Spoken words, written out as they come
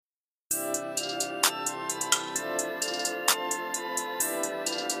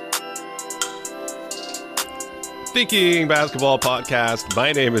Thinking Basketball Podcast.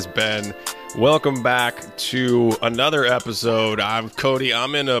 My name is Ben. Welcome back to another episode. I'm Cody.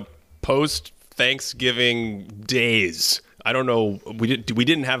 I'm in a post-Thanksgiving days. I don't know. We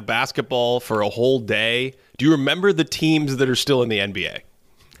didn't have basketball for a whole day. Do you remember the teams that are still in the NBA?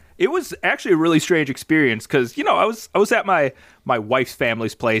 It was actually a really strange experience because, you know, I was at my wife's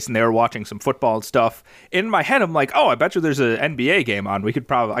family's place and they were watching some football and stuff. In my head, I'm like, oh, I bet you there's an NBA game on. I could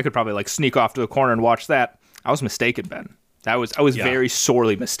probably like sneak off to the corner and watch that. I was mistaken, Ben. I was very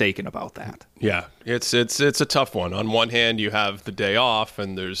sorely mistaken about that. Yeah, it's a tough one. On one hand, you have the day off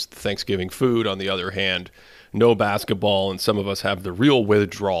and there's Thanksgiving food. On the other hand, no basketball, and some of us have the real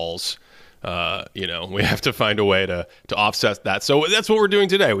withdrawals. We have to find a way to offset that. So that's what we're doing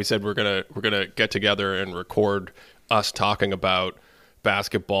today. We said we're gonna get together and record us talking about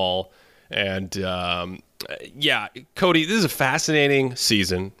basketball. And Cody, this is a fascinating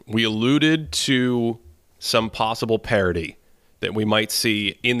season. We alluded to some possible parity that we might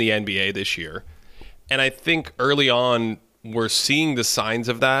see in the NBA this year. And I think early on, we're seeing the signs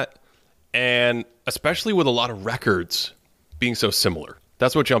of that, and especially with a lot of records being so similar.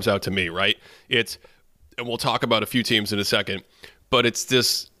 That's what jumps out to me, right? And we'll talk about a few teams in a second, but it's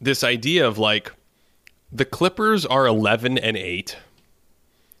this idea of like the Clippers are 11-8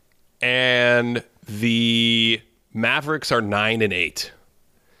 and the Mavericks are 9-8.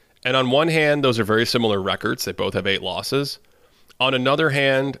 And on one hand, those are very similar records. They both have 8 losses. On another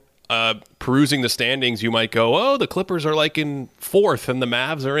hand, perusing the standings, you might go, oh, the Clippers are like in 4th and the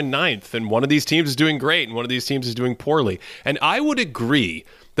Mavs are in 9th. And one of these teams is doing great and one of these teams is doing poorly. And I would agree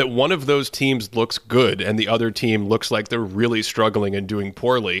that one of those teams looks good and the other team looks like they're really struggling and doing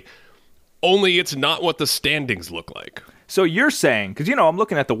poorly. Only it's not what the standings look like. So you're saying, because, you know, I'm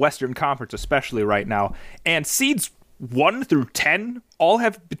looking at the Western Conference especially right now, and seeds 1 through 10 all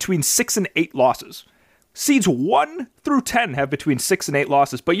have between 6 and 8 losses. Seeds 1 through 10 have between 6 and 8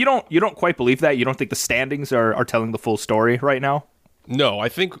 losses, but you don't quite believe that? You don't think the standings are telling the full story right now? No, I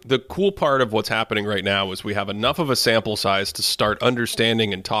think the cool part of what's happening right now is we have enough of a sample size to start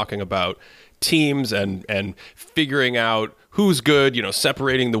understanding and talking about teams and figuring out who's good, you know,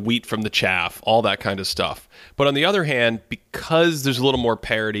 separating the wheat from the chaff, all that kind of stuff. But on the other hand, because there's a little more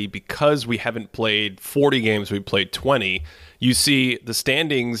parity, because we haven't played 40 games, we played 20, you see the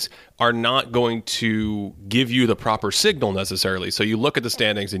standings are not going to give you the proper signal necessarily. So you look at the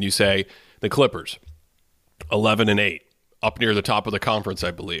standings and you say, the Clippers, 11-8, up near the top of the conference,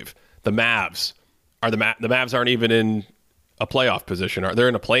 I believe. The Mavs, the Mavs aren't even in a playoff position. Are they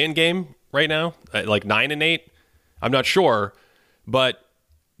in a play-in game right now? Like 9-8? I'm not sure, but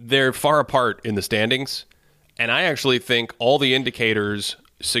they're far apart in the standings. And I actually think all the indicators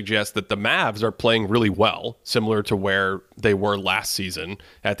suggest that the Mavs are playing really well, similar to where they were last season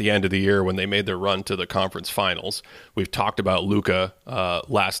at the end of the year when they made their run to the conference finals. We've talked about Luka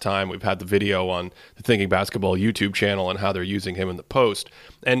last time. We've had the video on the Thinking Basketball YouTube channel and how they're using him in the post.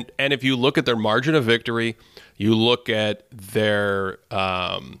 And if you look at their margin of victory, you look at their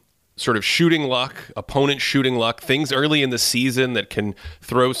sort of shooting luck, opponent shooting luck, things early in the season that can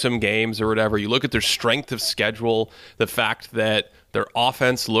throw some games or whatever. You look at their strength of schedule, the fact that their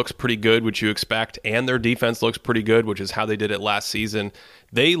offense looks pretty good, which you expect, and their defense looks pretty good, which is how they did it last season.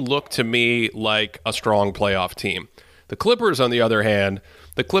 They look to me like a strong playoff team. The Clippers, on the other hand,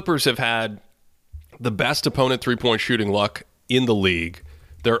 the Clippers have had the best opponent three-point shooting luck in the league.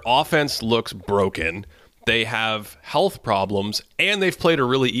 Their offense looks broken. They have health problems, and they've played a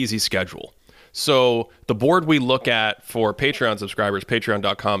really easy schedule. So the board we look at for Patreon subscribers,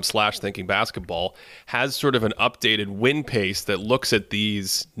 patreon.com/thinkingbasketball, has sort of an updated win pace that looks at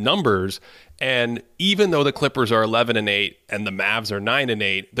these numbers. And even though the Clippers are 11-8 and the Mavs are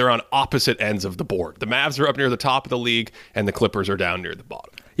 9-8, they're on opposite ends of the board. The Mavs are up near the top of the league, and the Clippers are down near the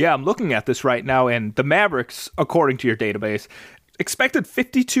bottom. Yeah, I'm looking at this right now, and the Mavericks, according to your database, expected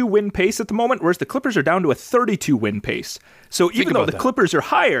 52 win pace at the moment, whereas the Clippers are down to a 32 win pace. So even though the Clippers are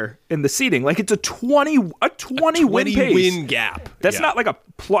higher in the seeding, like it's a 20 win pace. Win gap. That's not like a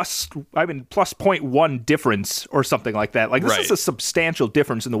plus 0.1 difference or something like that. Like this is a substantial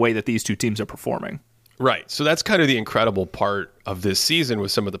difference in the way that these two teams are performing. Right. So that's kind of the incredible part of this season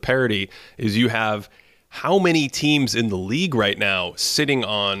with some of the parity is you have how many teams in the league right now sitting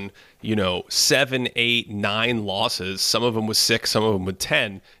on 7, 8, 9 losses, some of them with 6, some of them with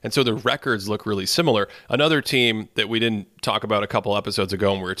 10. And so the records look really similar. Another team that we didn't talk about a couple episodes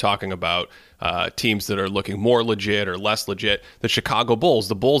ago, and we were talking about teams that are looking more legit or less legit, the Chicago Bulls.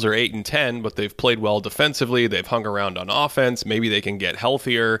 The Bulls are 8 and 10, but they've played well defensively. They've hung around on offense. Maybe they can get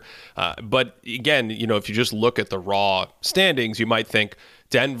healthier. But again, if you just look at the raw standings, you might think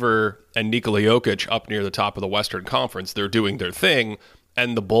Denver and Nikola Jokic up near the top of the Western Conference, they're doing their thing.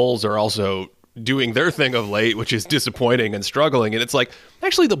 And the Bulls are also doing their thing of late, which is disappointing and struggling. And it's like,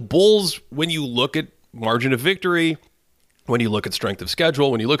 actually, the Bulls, when you look at margin of victory, when you look at strength of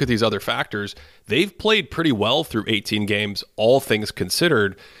schedule, when you look at these other factors, they've played pretty well through 18 games, all things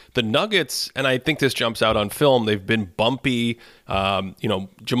considered. The Nuggets, and I think this jumps out on film, they've been bumpy.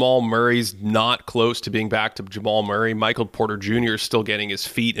 Jamal Murray's not close to being back to Jamal Murray. Michael Porter Jr. is still getting his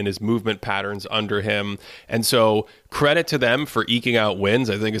feet and his movement patterns under him. And so credit to them for eking out wins.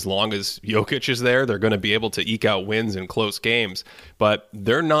 I think as long as Jokic is there, they're going to be able to eke out wins in close games. But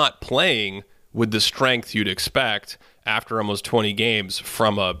they're not playing with the strength you'd expect after almost 20 games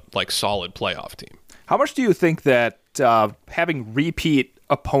from a solid playoff team. How much do you think that having repeat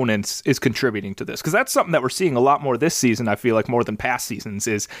opponents is contributing to this? Because that's something that we're seeing a lot more this season, I feel like, more than past seasons,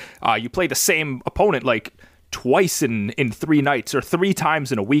 is you play the same opponent twice in 3 nights or 3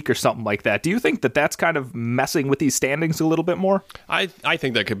 times in a week or something like that. Do you think that that's kind of messing with these standings a little bit more? I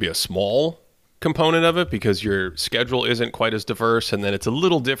think that could be a small component of it because your schedule isn't quite as diverse, and then it's a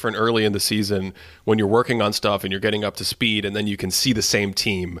little different early in the season when you're working on stuff and you're getting up to speed, and then you can see the same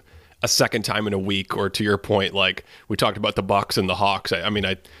team a second time in a week. Or to your point, like we talked about the Bucks and the Hawks. I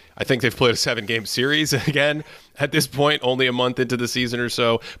think they've played a 7-game series again at this point, only a month into the season or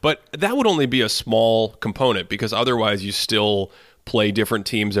so. But that would only be a small component because otherwise you still play different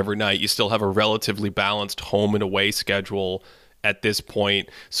teams every night. You still have a relatively balanced home and away schedule at this point.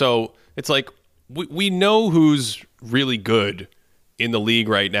 So it's like we know who's really good in the league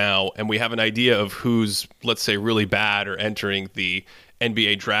right now, and we have an idea of who's, let's say, really bad or entering the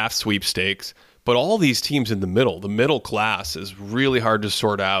NBA draft sweepstakes. But all these teams in the middle class is really hard to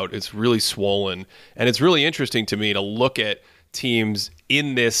sort out. It's really swollen. And it's really interesting to me to look at teams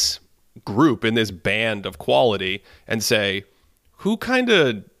in this group, in this band of quality, and say, who kind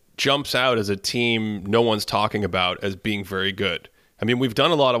of jumps out as a team no one's talking about as being very good? I mean, we've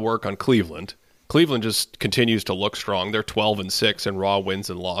done a lot of work on Cleveland. Cleveland just continues to look strong. They're 12-6 in raw wins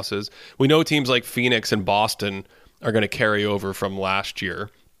and losses. We know teams like Phoenix and Boston are going to carry over from last year.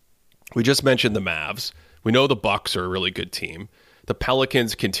 We just mentioned the Mavs. We know the Bucks are a really good team. The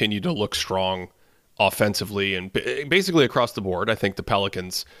Pelicans continue to look strong offensively and basically across the board. I think the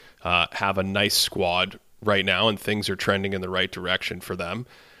Pelicans have a nice squad right now, and things are trending in the right direction for them.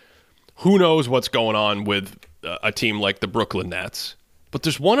 Who knows what's going on with a team like the Brooklyn Nets? But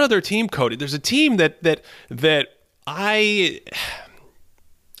there's one other team, Cody. There's a team that I'm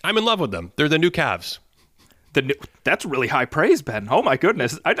in love with them. They're the new Cavs. That's really high praise, Ben. Oh my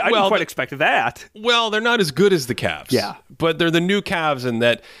goodness, I didn't quite expect that. Well, they're not as good as the Cavs. Yeah, but they're the new Cavs in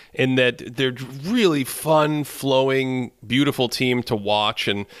that they're really fun, flowing, beautiful team to watch,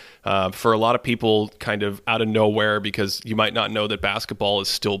 and for a lot of people, kind of out of nowhere because you might not know that basketball is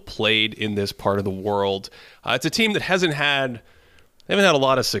still played in this part of the world. It's a team that haven't had a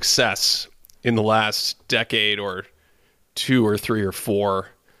lot of success in the last decade or 2 or 3 or 4.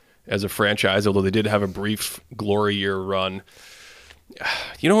 As a franchise, although they did have a brief glory year run.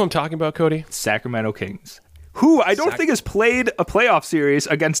 You know who I'm talking about, Cody? Sacramento Kings, who I don't think has played a playoff series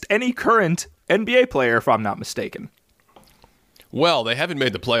against any current NBA player, if I'm not mistaken. Well, they haven't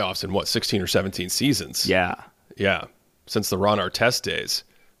made the playoffs in, 16 or 17 seasons? Yeah. Since the Ron Artest days.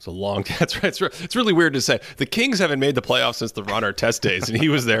 It's a long... That's right. It's really weird to say. The Kings haven't made the playoffs since the Ron Artest days, and he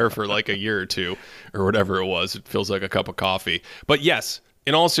was there for like a year or 2, or whatever it was. It feels like a cup of coffee. But yes...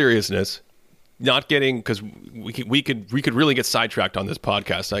 In all seriousness, not getting, because we could really get sidetracked on this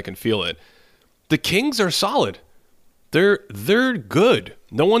podcast. I can feel it. The Kings are solid. They're good.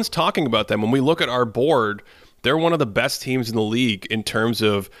 No one's talking about them. When we look at our board, they're one of the best teams in the league in terms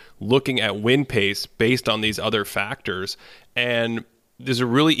of looking at win pace based on these other factors. And there's a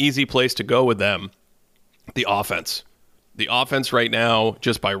really easy place to go with them. The offense. The offense right now,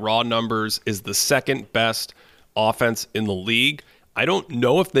 just by raw numbers, is the second best offense in the league. I don't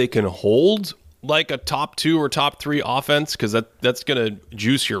know if they can hold like a top 2 or top 3 offense because that's going to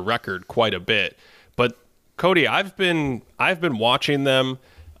juice your record quite a bit. But Cody, I've been watching them.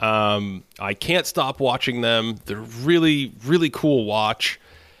 I can't stop watching them. They're really, really cool watch.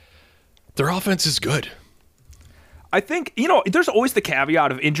 Their offense is good. I think, there's always the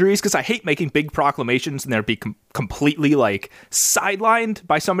caveat of injuries because I hate making big proclamations and they'd be completely like sidelined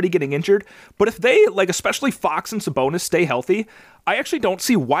by somebody getting injured. But if they, like especially Fox and Sabonis, stay healthy, I actually don't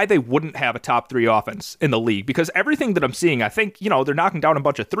see why they wouldn't have a top 3 offense in the league because everything that I'm seeing, I think, they're knocking down a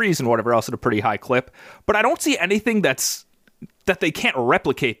bunch of threes and whatever else at a pretty high clip. But I don't see anything that they can't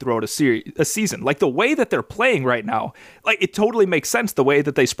replicate throughout a season. Like the way that they're playing right now, like it totally makes sense the way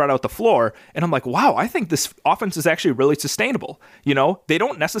that they spread out the floor. And I'm like, wow, I think this offense is actually really sustainable. They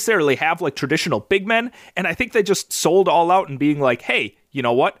don't necessarily have like traditional big men. And I think they just sold all out and being like, hey, you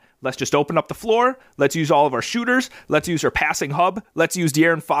know what? Let's just open up the floor. Let's use all of our shooters. Let's use our passing hub. Let's use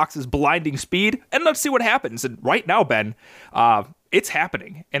De'Aaron Fox's blinding speed. And let's see what happens. And right now, Ben, it's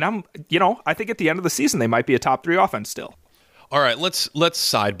happening. And I think at the end of the season, they might be a top 3 offense still. All right, let's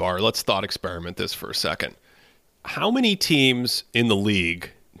sidebar. Let's thought experiment this for a second. How many teams in the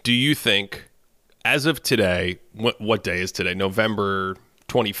league do you think, as of today, what day is today? November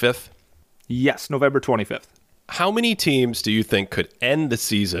 25th? Yes, November 25th. How many teams do you think could end the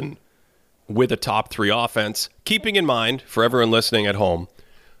season with a top 3 offense? Keeping in mind, for everyone listening at home,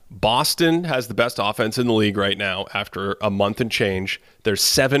 Boston has the best offense in the league right now after a month and change. They're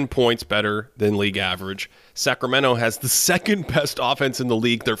 7 points better than league average. Sacramento has the second best offense in the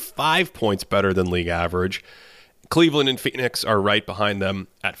league. They're 5 points better than league average. Cleveland and Phoenix are right behind them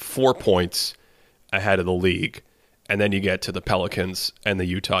at 4 points ahead of the league. And then you get to the Pelicans and the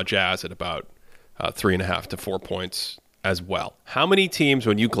Utah Jazz at about 3.5 to 4 points as well. How many teams,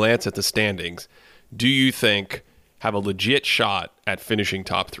 when you glance at the standings, do you think have a legit shot at finishing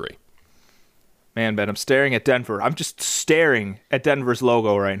top 3? Man, Ben, I'm staring at Denver. I'm just staring at Denver's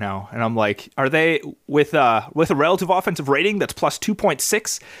logo right now. And I'm like, are they, with a relative offensive rating that's plus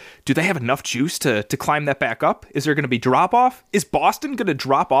 2.6, do they have enough juice to climb that back up? Is there going to be drop-off? Is Boston going to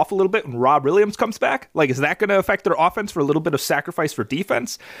drop off a little bit when Rob Williams comes back? Like, is that going to affect their offense for a little bit of sacrifice for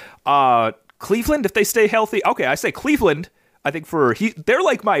defense? Cleveland, if they stay healthy. Okay, I say Cleveland, I think they're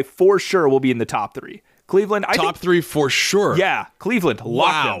like my for sure will be in the top 3. Cleveland, I top 3 for sure. Yeah, Cleveland,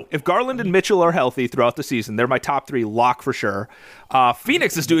 lock them. If Garland and Mitchell are healthy throughout the season, they're my top 3 lock for sure.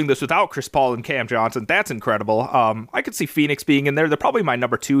 Phoenix is doing this without Chris Paul and Cam Johnson. That's incredible. I could see Phoenix being in there. They're probably my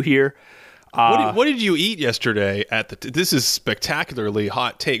number 2 here. What did you eat yesterday at this is spectacularly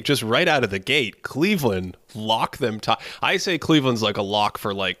hot take, just right out of the gate. Cleveland, lock them top. I say Cleveland's like a lock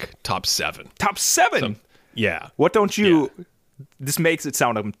for like top 7. Top 7? Yeah. What don't you... Yeah. This makes it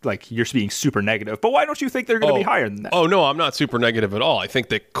sound like you're being super negative, but why don't you think they're going to be higher than that? Oh, no, I'm not super negative at all. I think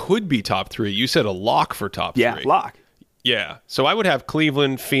they could be top 3. You said a lock for top 3. Yeah, lock. Yeah. So I would have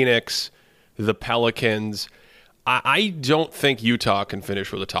Cleveland, Phoenix, the Pelicans. I don't think Utah can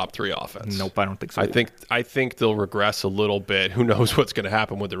finish with a top 3 offense. Nope, I don't think so. I think they'll regress a little bit. Who knows what's going to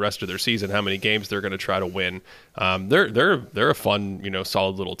happen with the rest of their season? How many games they're going to try to win? They're a fun,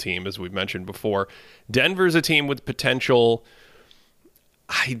 solid little team, as we've mentioned before. Denver's a team with potential.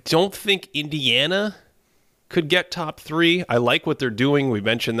 I don't think Indiana could get top 3. I like what they're doing. We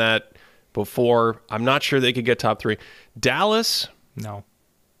mentioned that before. I'm not sure they could get top 3. Dallas? No.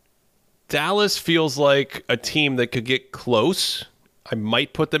 Dallas feels like a team that could get close. I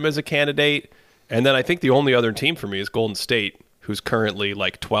might put them as a candidate. And then I think the only other team for me is Golden State, who's currently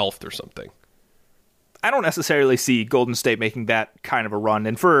like 12th or something. I don't necessarily see Golden State making that kind of a run.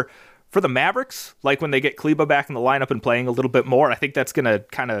 And for the Mavericks, like when they get Kleba back in the lineup and playing a little bit more, I think that's going to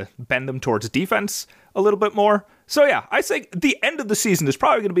kind of bend them towards defense a little bit more. So yeah, I say the end of the season is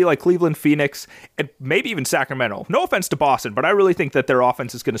probably going to be like Cleveland, Phoenix, and maybe even Sacramento. No offense to Boston, but I really think that their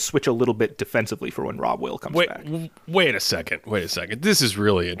offense is going to switch a little bit defensively for when Rob Will comes back. Wait a second. This is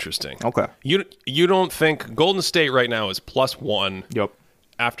really interesting. Okay. You don't think Golden State right now is +1 Yep.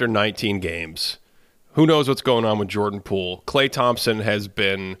 after 19 games. Who knows what's going on with Jordan Poole? Klay Thompson has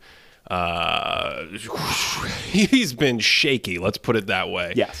been... he's been shaky, let's put it that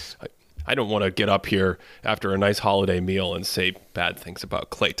way. Yes. I don't want to get up here after a nice holiday meal and say bad things about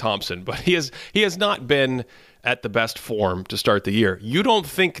Klay Thompson, but he has not been at the best form to start the year. You don't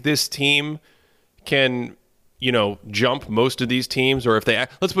think this team can, jump most of these teams? Or if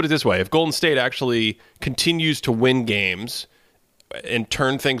let's put it this way, if Golden State actually continues to win games and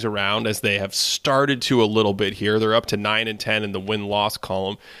turn things around as they have started to a little bit here, they're up to 9-10 in the win-loss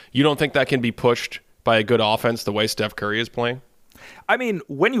column. You don't think that can be pushed by a good offense the way Steph Curry is playing? I mean,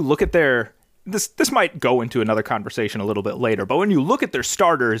 when you look at their this might go into another conversation a little bit later, but when you look at their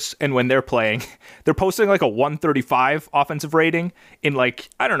starters and when they're playing, they're posting like a 135 offensive rating in like,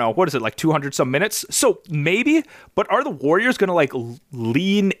 I don't know, what is it, like 200 some minutes? So maybe, but are the Warriors going to like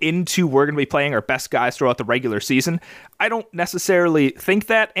lean into we're going to be playing our best guys throughout the regular season? I don't necessarily think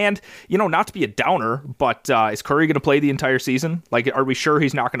that. And, not to be a downer, but is Curry going to play the entire season? Like, are we sure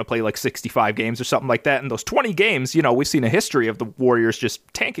he's not going to play like 65 games or something like that? And those 20 games, we've seen a history of the Warriors just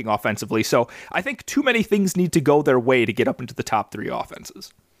tanking offensively. So I think too many things need to go their way to get up into the top 3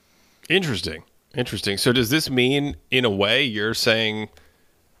 offenses. Interesting. So does this mean, in a way, you're saying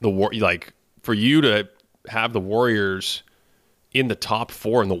for you to have the Warriors in the top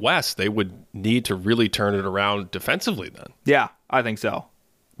 4 in the West, they would need to really turn it around defensively then? Yeah, I think so.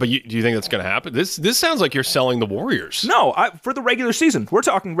 But do you think that's going to happen? This sounds like you're selling the Warriors. No, for the regular season. We're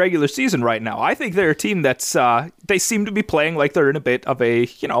talking regular season right now. I think they're a team that's, they seem to be playing like they're in a bit of a,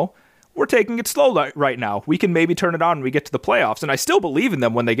 we're taking it slow right now. We can maybe turn it on when we get to the playoffs. And I still believe in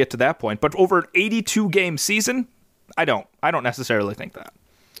them when they get to that point. But over an 82-game season, I don't necessarily think that.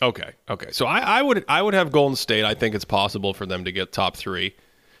 Okay. So I would have Golden State. I think it's possible for them to get top 3.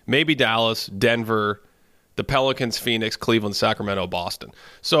 Maybe Dallas, Denver, the Pelicans, Phoenix, Cleveland, Sacramento, Boston.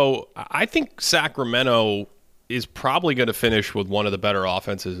 So I think Sacramento is probably going to finish with one of the better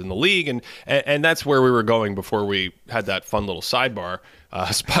offenses in the league, and that's where we were going before we had that fun little sidebar,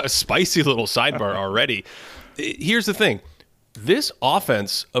 spicy little sidebar already. Here's the thing. This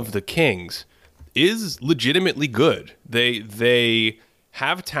offense of the Kings is legitimately good. They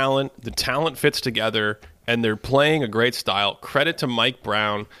have talent. The talent fits together, and they're playing a great style. Credit to Mike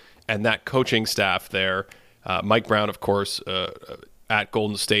Brown and that coaching staff there. Mike Brown, of course, at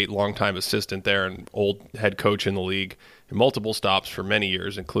Golden State, longtime assistant there and old head coach in the league, and multiple stops for many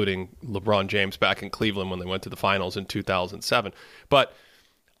years, including LeBron James back in Cleveland when they went to the finals in 2007. But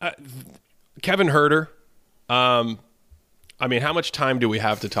Kevin Huerter, how much time do we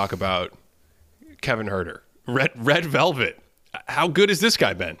have to talk about Kevin Huerter? Red Velvet. How good has this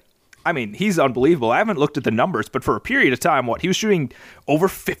guy been? He's unbelievable. I haven't looked at the numbers, but for a period of time, he was shooting over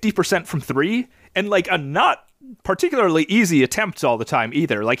 50% from 3 and like a not particularly easy attempts all the time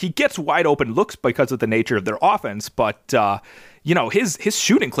either. Like, he gets wide open looks because of the nature of their offense, but his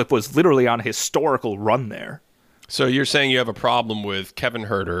shooting clip was literally on a historical run there. So you're saying you have a problem with Kevin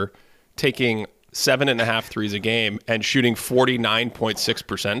Huerter taking 7.5 threes a game and shooting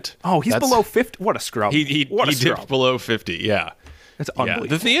 49.6%? Oh, he's below 50. What a scrub. He dipped below 50, yeah. That's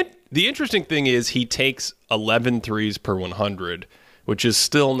unbelievable. Yeah. The interesting thing is he takes 11 threes per 100, which is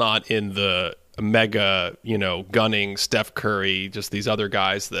still not in the mega, gunning Steph Curry, just these other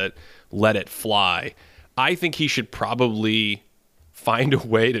guys that let it fly. I think he should probably find a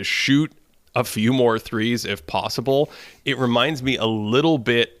way to shoot a few more threes if possible. It reminds me a little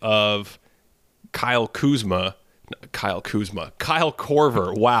bit of Kyle Korver.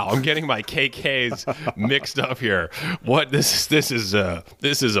 Wow, I'm getting my KKs mixed up here. What this is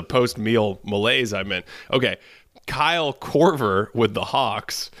a post-meal malaise I'm in. Okay, Kyle Korver with the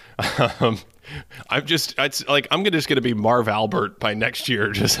Hawks. I'm just gonna be Marv Albert by next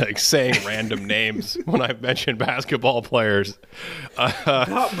year, just like saying random names when I mention basketball players.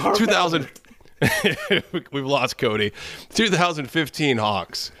 2000, we've lost Cody. 2015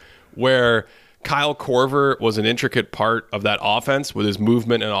 Hawks, where Kyle Korver was an intricate part of that offense with his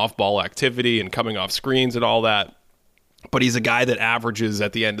movement and off-ball activity and coming off screens and all that. But he's a guy that averages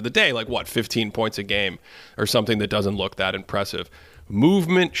at the end of the day, 15 points a game or something that doesn't look that impressive.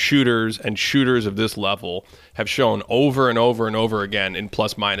 Movement shooters and shooters of this level have shown over and over and over again in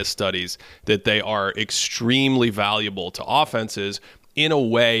plus-minus studies that they are extremely valuable to offenses in a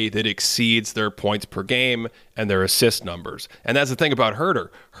way that exceeds their points per game and their assist numbers. And that's the thing about Huerter.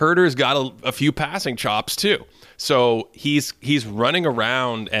 Huerter's got a few passing chops too. So he's running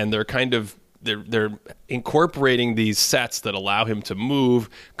around, and they're incorporating these sets that allow him to move,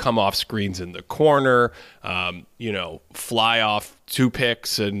 come off screens in the corner, fly off 2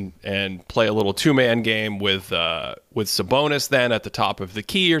 picks and play a little 2-man game with Sabonis then at the top of the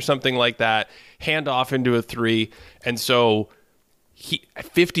key or something like that, hand off into a 3. And so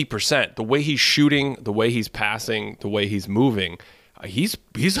 50%, the way he's shooting, the way he's passing, the way he's moving, he's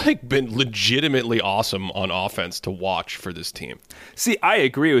been legitimately awesome on offense to watch for this team. See, I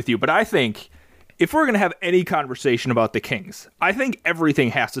agree with you, but I think if we're going to have any conversation about the Kings, I think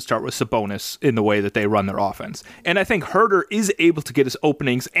everything has to start with Sabonis in the way that they run their offense. And I think Huerter is able to get his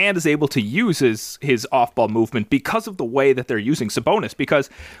openings and is able to use his off-ball movement because of the way that they're using Sabonis.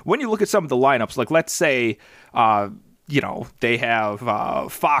 Because when you look at some of the lineups, let's say they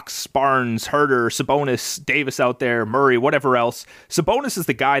have Fox, Barnes, Herter, Sabonis, Davis out there, Murray, whatever else. Sabonis is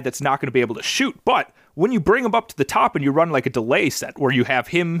the guy that's not going to be able to shoot, but when you bring him up to the top and you run like a delay set where you have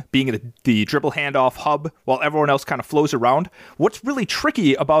him being the dribble handoff hub while everyone else kind of flows around, what's really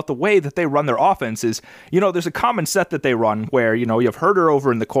tricky about the way that they run their offense is, there's a common set that they run where, you have Herter over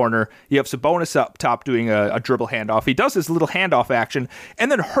in the corner, you have Sabonis up top doing a dribble handoff. He does his little handoff action,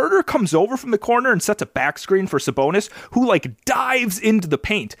 and then Herter comes over from the corner and sets a back screen for Sabonis, who like dives into the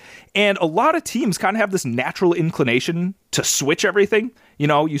paint. And a lot of teams kind of have this natural inclination to switch everything.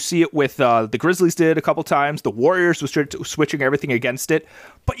 You see it with the Grizzlies did a couple times. The Warriors was switching everything against it.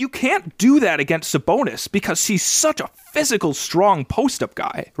 But you can't do that against Sabonis because he's such a physical, strong post-up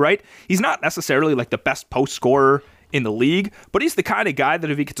guy, right? He's not necessarily like the best post scorer in the league, but he's the kind of guy that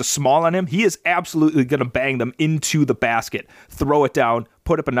if he gets a small on him, he is absolutely going to bang them into the basket, throw it down,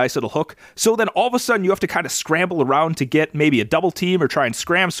 put up a nice little hook. So then all of a sudden you have to kind of scramble around to get maybe a double team or try and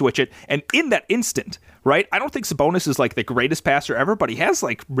scram switch it. And in that instant, right, I don't think Sabonis is like the greatest passer ever, but he has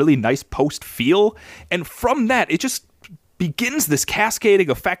like really nice post feel. And from that, it just begins this cascading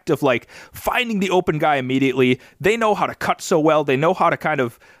effect of like finding the open guy immediately. They know how to cut so well. They know how to kind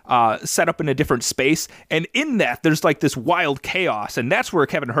of set up in a different space. And in that, there's like this wild chaos. And that's where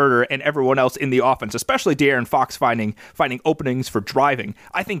Kevin Huerter and everyone else in the offense, especially De'Aaron Fox, finding openings for driving.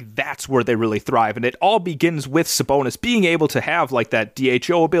 I think that's where they really thrive. And it all begins with Sabonis being able to have like that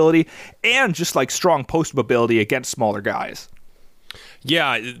DHO ability and just like strong post mobility against smaller guys.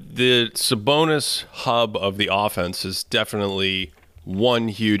 Yeah, the Sabonis hub of the offense is definitely one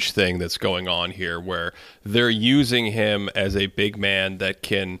huge thing that's going on here, where they're using him as a big man that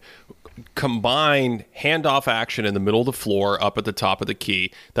can combine handoff action in the middle of the floor up at the top of the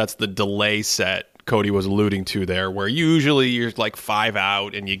key. That's the delay set Cody was alluding to there, where usually you're like 5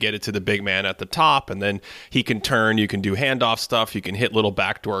 out and you get it to the big man at the top, and then he can turn. You can do handoff stuff. You can hit little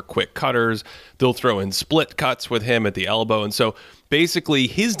backdoor quick cutters. They'll throw in split cuts with him at the elbow. And so basically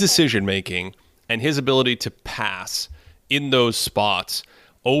his decision making and his ability to pass in those spots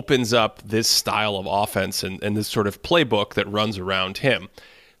opens up this style of offense and this sort of playbook that runs around him.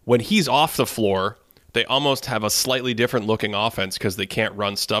 When he's off the floor, they almost have a slightly different looking offense because they can't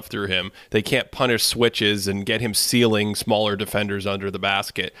run stuff through him. They can't punish switches and get him sealing smaller defenders under the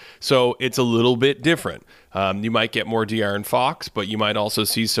basket. So it's a little bit different. You might get more De'Aaron Fox, but you might also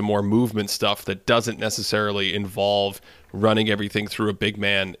see some more movement stuff that doesn't necessarily involve running everything through a big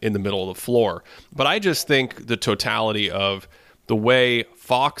man in the middle of the floor. But I just think the totality of the way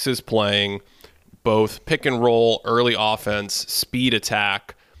Fox is playing, both pick and roll, early offense, speed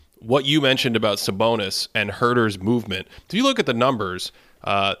attack, what you mentioned about Sabonis and Huerter's movement, if you look at the numbers,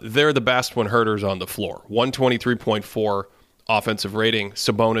 they're the best when Huerter's on the floor. 123.4 offensive rating.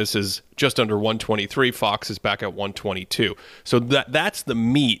 Sabonis is just under 123. Fox is back at 122. So that's the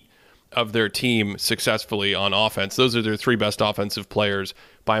meat of their team successfully on offense. Those are their three best offensive players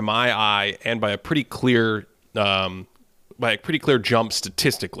by my eye and by a pretty clear jump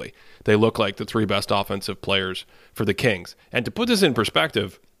statistically. They look like the three best offensive players for the Kings. And to put this in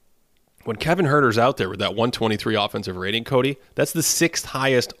perspective, when Kevin Huerter's out there with that 123 offensive rating, Cody, that's the sixth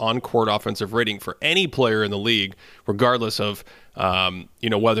highest on-court offensive rating for any player in the league, regardless of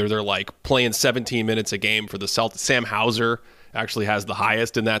whether they're like playing 17 minutes a game for the Celtics. Sam Hauser actually has the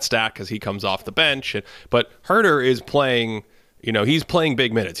highest in that stat because he comes off the bench. But Huerter is playing, he's playing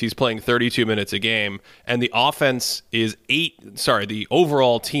big minutes. He's playing 32 minutes a game, and the offense is the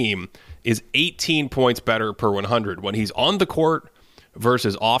overall team is 18 points better per 100 when he's on the court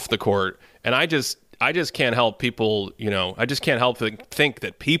versus off the court. And I just can't help people, I just can't help think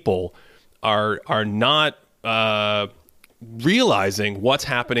that people are not realizing what's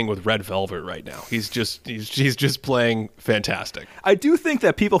happening with Red Velvet right now. He's just playing fantastic. I do think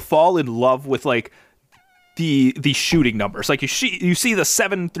that people fall in love with like the shooting numbers. Like you see the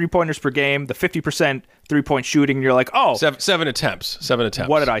 7 3-pointers per game, the 50% 3-point shooting, and you're like, oh, seven attempts.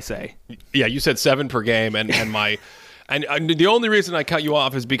 What did I say? Yeah, you said 7 per game, and my. And the only reason I cut you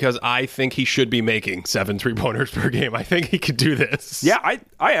off is because I think he should be making 7 3-pointers per game. I think he could do this. Yeah, I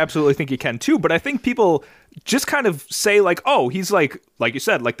absolutely think he can too. But I think people just kind of say like, oh, he's like you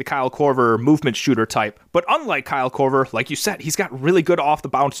said, like the Kyle Korver movement shooter type. But unlike Kyle Korver, like you said, he's got really good off the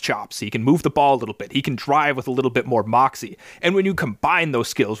bounce chops. He can move the ball a little bit. He can drive with a little bit more moxie. And when you combine those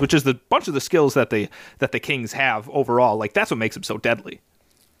skills, which is the bunch of the skills that the Kings have overall, like that's what makes him so deadly.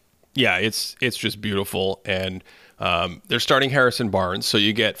 Yeah, it's just beautiful. And they're starting Harrison Barnes, so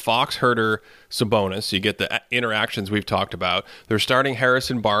you get Fox, Huerter, Sabonis. You get the interactions we've talked about. They're starting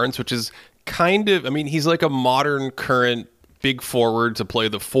Harrison Barnes, which is kind of, he's like a modern, current big forward to play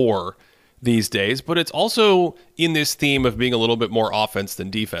the 4 these days, but it's also in this theme of being a little bit more offense than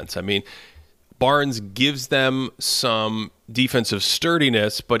defense. I mean, Barnes gives them some defensive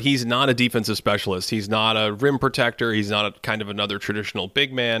sturdiness, but he's not a defensive specialist. He's not a rim protector. He's not a kind of another traditional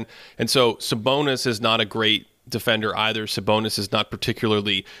big man. And so Sabonis is not a great defender either. Sabonis is not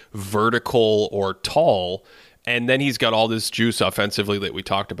particularly vertical or tall. And then he's got all this juice offensively that we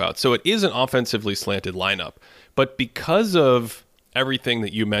talked about. So it is an offensively slanted lineup. But because of everything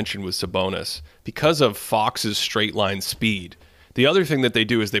that you mentioned with Sabonis, because of Fox's straight line speed, the other thing that they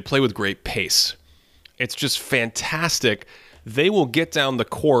do is they play with great pace. It's just fantastic. They will get down the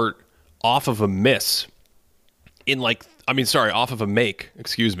court off of a miss off of a make,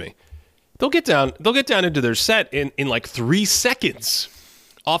 excuse me. They'll get down into their set in like 3 seconds.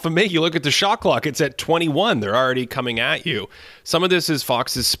 Off a make, you look at the shot clock, it's at 21. They're already coming at you. Some of this is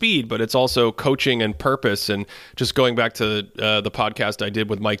Fox's speed, but it's also coaching and purpose. And just going back to the podcast I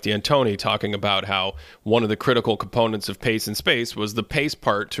did with Mike D'Antoni, talking about how one of the critical components of pace and space was the pace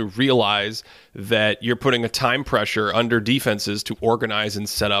part, to realize that you're putting a time pressure under defenses to organize and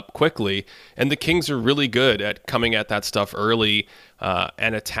set up quickly. And the Kings are really good at coming at that stuff early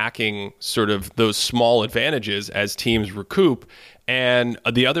and attacking sort of those small advantages as teams recoup. And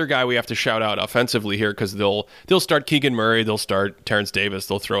the other guy we have to shout out offensively here, because they'll start Keegan Murray, they'll start Terrence Davis,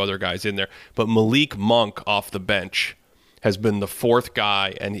 they'll throw other guys in there. But Malik Monk off the bench has been the fourth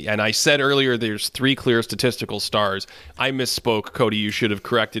guy. And I said earlier there's 3 clear statistical stars. I misspoke, Cody. You should have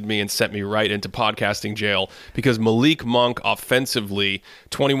corrected me and sent me right into podcasting jail, because Malik Monk offensively,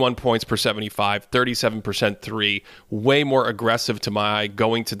 21 points per 75, 37% three, way more aggressive to my eye,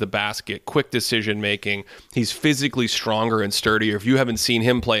 going to the basket, quick decision making. He's physically stronger and sturdier. If you haven't seen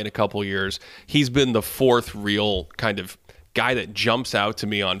him play in a couple years, he's been the fourth real kind of guy that jumps out to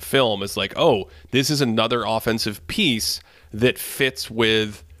me on film as like, oh, this is another offensive piece that fits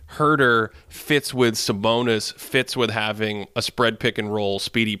with Huerter, fits with Sabonis, fits with having a spread pick and roll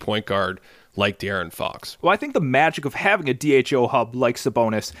speedy point guard like De'Aaron Fox. Well, I think the magic of having a DHO hub like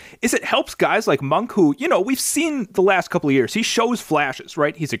Sabonis is it helps guys like Monk, who, we've seen the last couple of years. He shows flashes,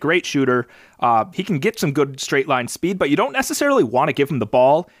 right? He's a great shooter. He can get some good straight line speed, but you don't necessarily want to give him the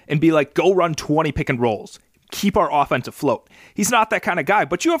ball and be like, go run 20 pick and rolls. Keep our offense afloat. He's not that kind of guy.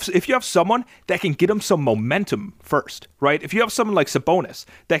 But if you have someone that can get him some momentum first, right? If you have someone like Sabonis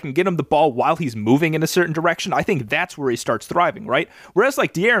that can get him the ball while he's moving in a certain direction, I think that's where he starts thriving, right? Whereas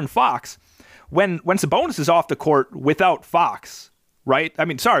like De'Aaron Fox, when Sabonis is off the court without Fox, right?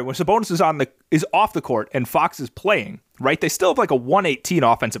 When Sabonis is off the court and Fox is playing, right? They still have like a 118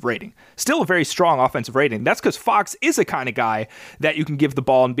 offensive rating. Still a very strong offensive rating. That's because Fox is a kind of guy that you can give the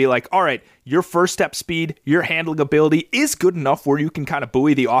ball and be like, all right, your first step speed, your handling ability is good enough where you can kind of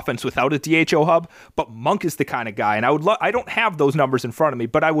buoy the offense without a DHO hub. But Monk is the kind of guy, and I don't have those numbers in front of me,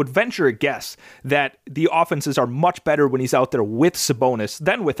 but I would venture a guess that the offenses are much better when he's out there with Sabonis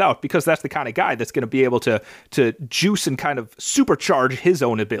than without, because that's the kind of guy that's going to be able to juice and kind of supercharge his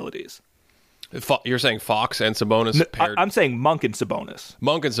own abilities. You're saying Fox and Sabonis paired? I'm saying Monk and Sabonis.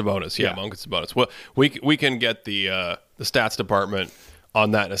 Monk and Sabonis, yeah. Monk and Sabonis. Well, we can get the stats department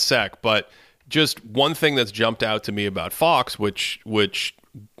on that in a sec, but just one thing that's jumped out to me about Fox, which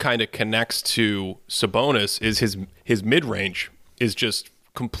kind of connects to Sabonis, is his mid-range is just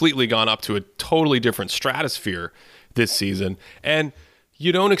completely gone up to a totally different stratosphere this season. And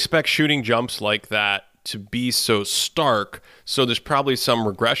you don't expect shooting jumps like that to be so stark, so there's probably some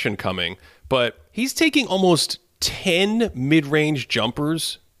regression coming. But he's taking almost 10 mid-range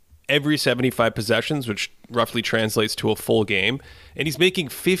jumpers every 75 possessions, which roughly translates to a full game. And he's making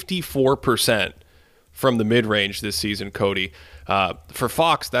 54% from the mid-range this season, Cody. For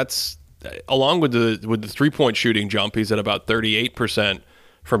Fox, that's along with the three-point shooting jump, he's at about 38%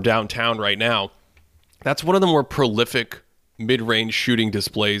 from downtown right now. That's one of the more prolific mid-range shooting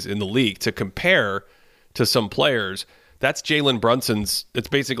displays in the league. To compare to some players, that's Jalen Brunson's, it's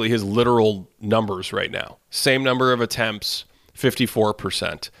basically his literal numbers right now. Same number of attempts,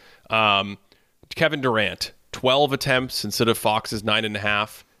 54%. Kevin Durant, 12 attempts instead of Fox's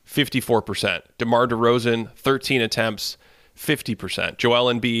 9.5, 54%. DeMar DeRozan, 13 attempts, 50%.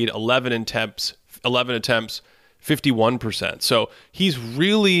 Joel Embiid, 11 attempts, 51%. So he's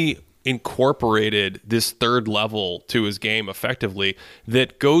really incorporated this third level to his game effectively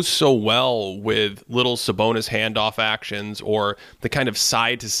that goes so well with little Sabonis handoff actions or the kind of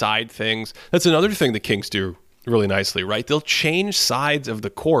side-to-side things. That's another thing the Kings do really nicely, right? They'll change sides of the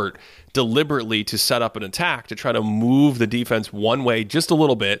court deliberately to set up an attack to try to move the defense one way just a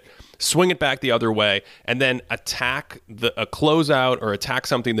little bit, swing it back the other way, and then attack a closeout or attack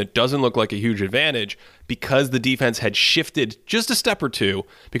something that doesn't look like a huge advantage because the defense had shifted just a step or two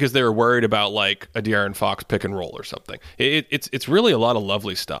because they were worried about like a De'Aaron Fox pick and roll or something. It's really a lot of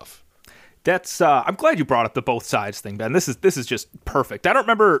lovely stuff. That's I'm glad you brought up the both sides thing, Ben. This is just perfect. I don't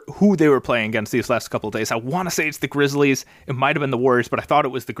remember who they were playing against these last couple of days. I want to say it's the Grizzlies. It might have been the Warriors, but I thought it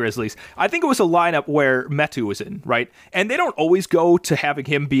was the Grizzlies. I think it was a lineup where Metu was in, right? And they don't always go to having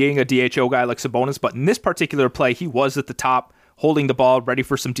him being a DHO guy like Sabonis, but in this particular play, he was at the top, holding the ball, ready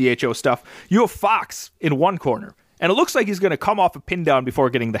for some DHO stuff. You have Fox in one corner, and it looks like he's going to come off a pin down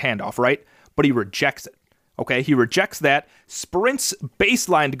before getting the handoff, right? But he rejects it. Okay, he rejects that, sprints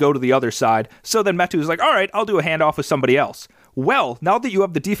baseline to go to the other side, so then Metu is like, all right, I'll do a handoff with somebody else. Well, now that you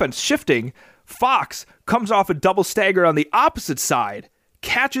have the defense shifting, Fox comes off a double stagger on the opposite side,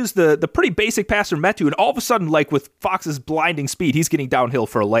 catches the pretty basic pass from Metu, and all of a sudden, like with Fox's blinding speed, he's getting downhill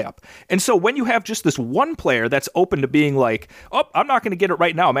for a layup. And so when you have just this one player that's open to being like, oh, I'm not going to get it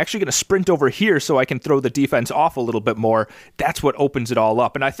right now, I'm actually going to sprint over here so I can throw the defense off a little bit more, that's what opens it all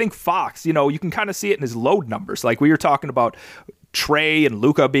up. And I think Fox, you can kind of see it in his load numbers. Like we were talking about Trey and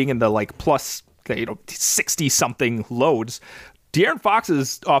Luka being in the like plus 60-something loads. De'Aaron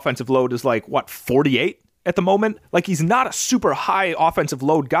Fox's offensive load is like, 48? At the moment, like he's not a super high offensive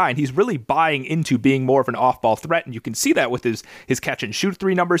load guy, and he's really buying into being more of an off-ball threat, and you can see that with his catch and shoot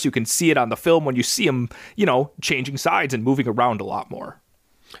three numbers. You can see it on the film when you see him, changing sides and moving around a lot more.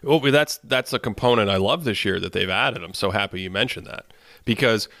 Well, that's a component I love this year that they've added. I'm so happy you mentioned that,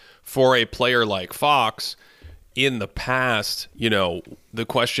 because for a player like Fox, in the past, the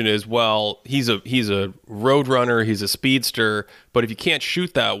question is, well, he's a road runner, he's a speedster, but if you can't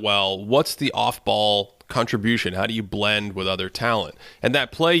shoot that well, what's the off-ball contribution? How do you blend with other talent? And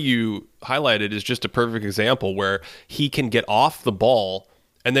that play you highlighted is just a perfect example where he can get off the ball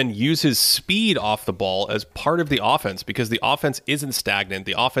and then use his speed off the ball as part of the offense, because the offense isn't stagnant.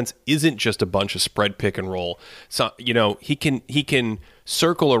 The offense isn't just a bunch of spread pick and roll. So, he can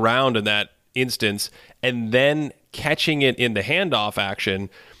circle around in that instance, and then catching it in the handoff action,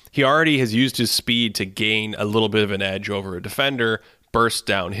 he already has used his speed to gain a little bit of an edge over a defender, burst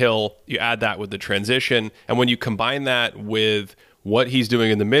downhill. You add that with the transition, and when you combine that with what he's doing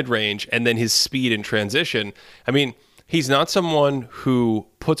in the mid-range and then his speed in transition, I mean, he's not someone who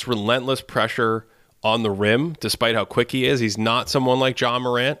puts relentless pressure on the rim despite how quick he is. He's not someone like John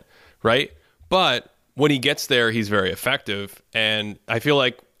Morant, right? But when he gets there, he's very effective, and I feel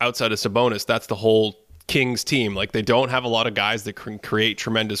like outside of Sabonis, that's the whole Kings team. Like, they don't have a lot of guys that can create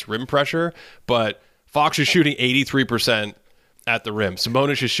tremendous rim pressure, but Fox is shooting 83% at the rim.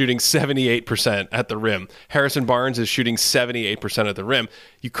 Sabonis is shooting 78% at the rim. Harrison Barnes is shooting 78% at the rim.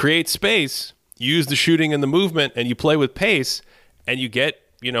 You create space, you use the shooting and the movement, and you play with pace, and you get,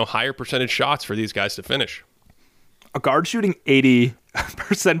 higher percentage shots for these guys to finish. A guard shooting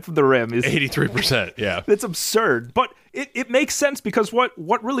 80% from the rim is 83%. Yeah. It's absurd. But it makes sense, because what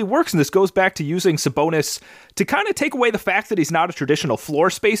really works in this goes back to using Sabonis to kind of take away the fact that he's not a traditional floor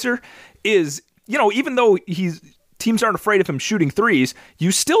spacer. Is, even though teams aren't afraid of him shooting threes,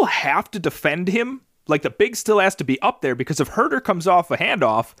 you still have to defend him. Like, the big still has to be up there, because if Herter comes off a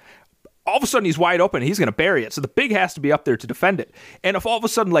handoff, all of a sudden he's wide open and he's going to bury it. So the big has to be up there to defend it. And if all of a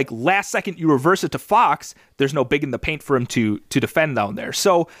sudden, like, last second you reverse it to Fox, there's no big in the paint for him to defend down there.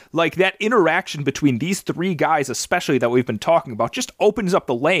 So, like, that interaction between these three guys, especially that we've been talking about, just opens up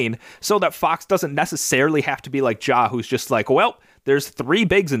the lane so that Fox doesn't necessarily have to be like Ja, who's just like, well, there's three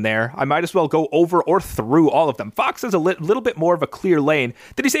bigs in there, I might as well go over or through all of them. Fox has a little bit more of a clear lane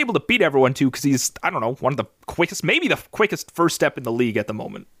that he's able to beat everyone to, because he's, I don't know, one of the quickest, maybe the quickest first step in the league at the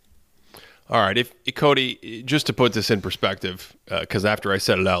moment. All right, if Cody, just to put this in perspective, because after I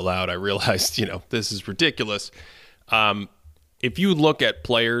said it out loud, I realized, this is ridiculous. If you look at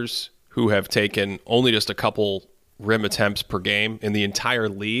players who have taken only just a couple rim attempts per game in the entire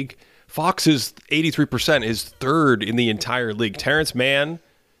league, Fox's 83% is third in the entire league. Terrence Mann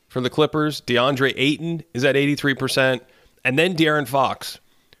from the Clippers, DeAndre Ayton is at 83%, and then De'Aaron Fox.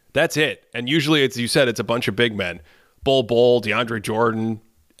 That's it. And usually, you said, it's a bunch of big men. Bol Bol, DeAndre Jordan,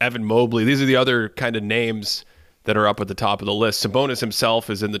 Evan Mobley. These are the other kind of names that are up at the top of the list. Sabonis himself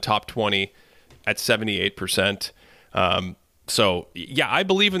is in the top 20 at 78%. So, yeah, I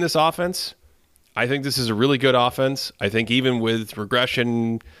believe in this offense. I think this is a really good offense. I think even with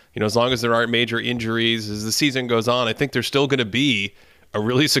regression, as long as there aren't major injuries, as the season goes on, I think there's still going to be a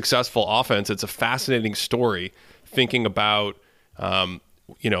really successful offense. It's a fascinating story thinking about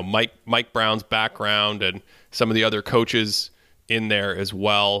Mike Brown's background and some of the other coaches in there as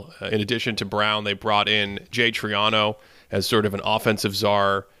well. In addition to Brown, they brought in Jay Triano as sort of an offensive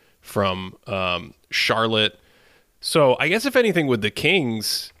czar from Charlotte. So I guess if anything with the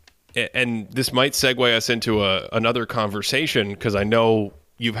Kings, and this might segue us into another conversation because I know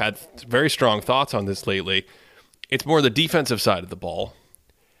you've had very strong thoughts on this lately. It's more the defensive side of the ball.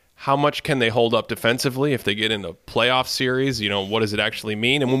 How much can they hold up defensively if they get in a playoff series? What does it actually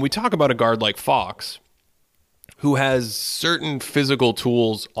mean? And when we talk about a guard like Fox, who has certain physical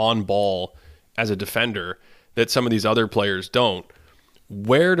tools on ball as a defender that some of these other players don't,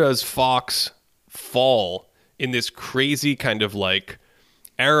 where does Fox fall in this crazy kind of like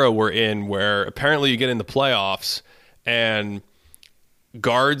era we're in where apparently you get in the playoffs and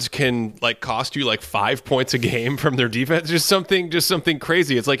guards can like cost you like 5 points a game from their defense? Just something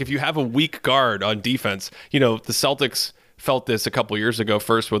crazy. It's like if you have a weak guard on defense, the Celtics felt this a couple years ago,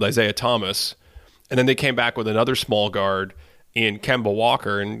 first with Isaiah Thomas, and then they came back with another small guard in Kemba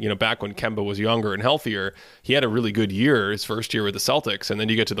Walker. And, back when Kemba was younger and healthier, he had a really good year, his first year with the Celtics. And then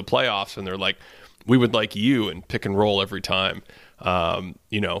you get to the playoffs and they're like, we would like you, and pick and roll every time. How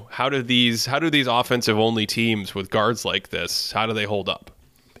do these offensive only teams with guards like this, how do they hold up?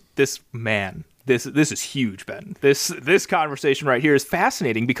 This is huge, Ben. This conversation right here is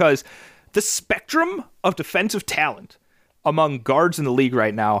fascinating because the spectrum of defensive talent among guards in the league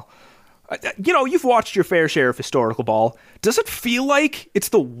right now, you've watched your fair share of historical ball. Does it feel like it's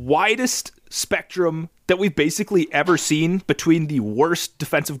the widest spectrum that we've basically ever seen between the worst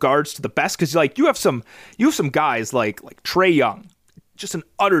defensive guards to the best? Because you have some guys like Trae Young, just an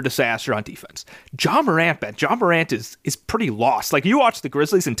utter disaster on defense. John Morant, Ben. John Morant is pretty lost. Like, you watch the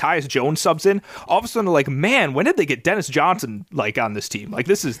Grizzlies and Tyus Jones subs in, all of a sudden, like, man, when did they get Dennis Johnson on this team? Like,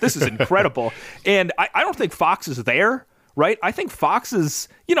 this is incredible. And I don't think Fox is there. Right? I think Fox is,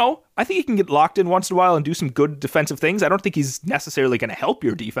 I think he can get locked in once in a while and do some good defensive things. I don't think he's necessarily going to help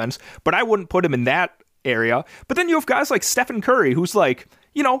your defense, but I wouldn't put him in that area. But then you have guys like Stephen Curry, who's like,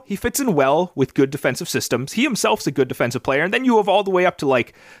 he fits in well with good defensive systems. He himself's a good defensive player. And then you have all the way up to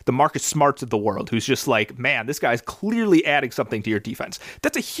like the Marcus Smarts of the world, who's just like, man, this guy's clearly adding something to your defense.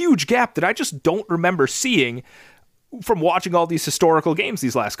 That's a huge gap that I just don't remember seeing from watching all these historical games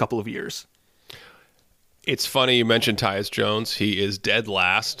these last couple of years. It's funny you mentioned Tyus Jones. He is dead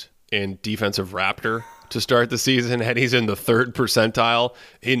last in defensive Raptor to start the season, and he's in the 3rd percentile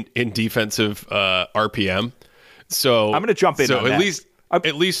in defensive RPM. So I'm going to jump in on that.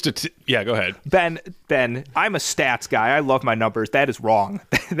 At least, yeah, go ahead. Ben, I'm a stats guy. I love my numbers. That is wrong.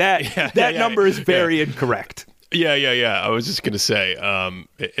 that number is very incorrect. Yeah. I was just going to say,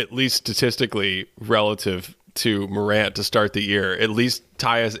 at least statistically relative to Morant to start the year, at least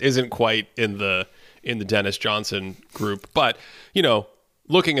Tyus isn't quite in the Dennis Johnson group. But,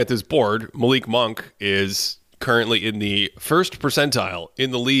 looking at this board, Malik Monk is currently in the 1st percentile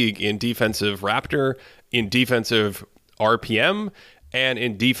in the league in defensive Raptor, in defensive RPM, and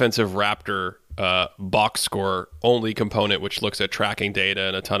in defensive Raptor box score only component, which looks at tracking data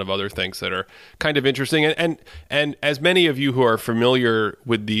and a ton of other things that are kind of interesting. And as many of you who are familiar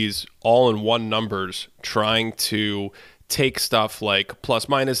with these all-in-one numbers, trying to take stuff like plus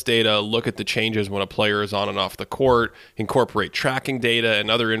minus data, look at the changes when a player is on and off the court, incorporate tracking data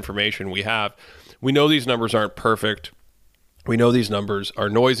and other information we have. We know these numbers aren't perfect. We know these numbers are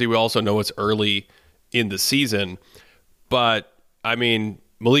noisy. We also know it's early in the season. But, I mean,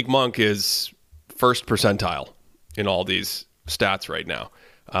 Malik Monk is 1st percentile in all these stats right now.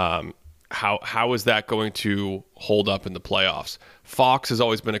 How is that going to hold up in the playoffs? Fox has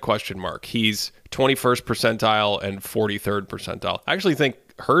always been a question mark. He's 21st percentile and 43rd percentile. I actually think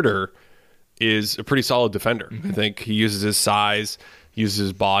Herter is a pretty solid defender. Mm-hmm. I think he uses his size, uses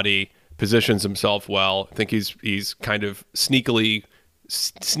his body, positions himself well. I think he's kind of sneakily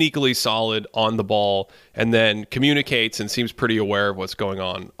solid on the ball, and then communicates and seems pretty aware of what's going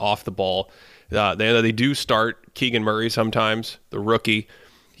on off the ball. They do start Keegan Murray sometimes, the rookie.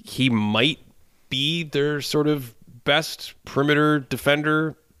 He might be their sort of best perimeter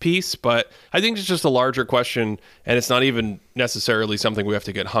defender piece, but I think it's just a larger question, and it's not even necessarily something we have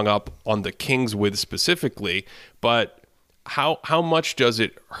to get hung up on the Kings with specifically, but how much does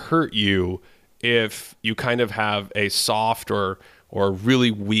it hurt you if you kind of have a soft or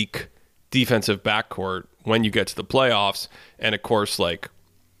really weak defensive backcourt when you get to the playoffs? And of course, like,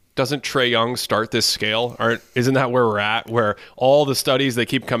 doesn't Trae Young start this scale? Isn't that where we're at? Where all the studies that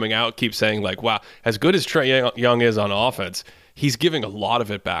keep coming out keep saying, like, wow, as good as Trae Young is on offense, he's giving a lot of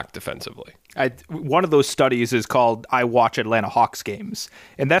it back defensively. One of those studies is called I Watch Atlanta Hawks Games.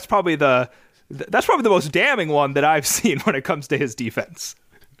 And that's probably the most damning one that I've seen when it comes to his defense.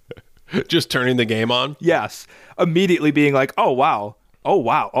 Just turning the game on. Yes. Immediately being like, oh, wow. Oh,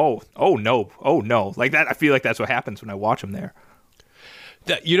 wow. Oh, no. Oh, no. Like that. I feel like that's what happens when I watch him there.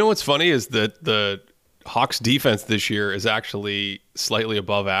 What's funny is that the Hawks defense this year is actually slightly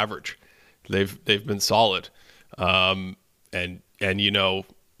above average. They've been solid. And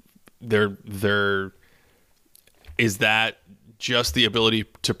they're is that just the ability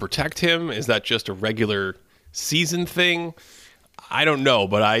to protect him? Is that just a regular season thing? I don't know,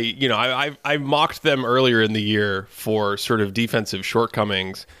 but I mocked them earlier in the year for sort of defensive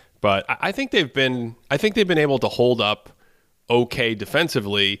shortcomings, but I think they've been able to hold up okay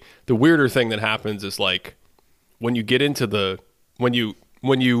defensively. The weirder thing that happens is like when you get in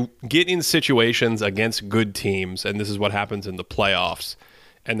situations against good teams, and this is what happens in the playoffs,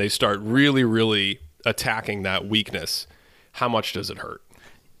 and they start really, really attacking that weakness, how much does it hurt?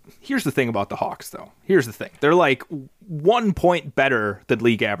 Here's the thing about the Hawks, though. Here's the thing. They're like 1 point better than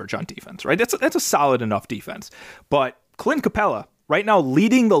league average on defense, right? That's a solid enough defense. But Clint Capella, right now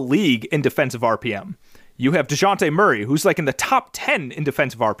leading the league in defensive RPM. You have DeJounte Murray, who's like in the top 10 in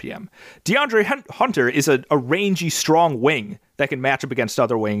defensive RPM. DeAndre Hunter is a rangy, strong wing that can match up against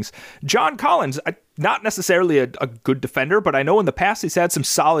other wings. John Collins, not necessarily a good defender, but I know in the past he's had some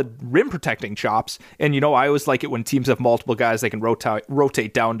solid rim protecting chops. And, I always like it when teams have multiple guys they can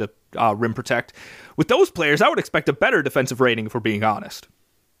rotate down to rim protect. With those players, I would expect a better defensive rating, if we're being honest.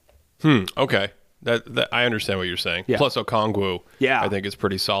 Okay. That I understand what you're saying. Yeah. Plus Okongwu, I think is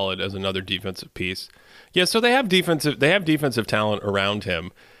pretty solid as another defensive piece. Yeah, so they have defensive talent around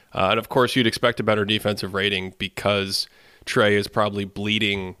him, and of course you'd expect a better defensive rating because Trey is probably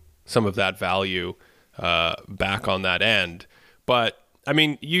bleeding some of that value back on that end. But I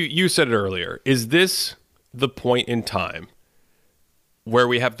mean, you said it earlier. Is this the point in time where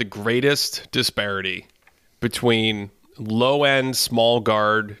we have the greatest disparity between low-end small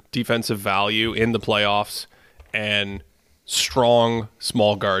guard defensive value in the playoffs and strong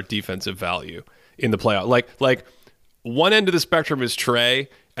small guard defensive value in the playoff? Like one end of the spectrum is Trey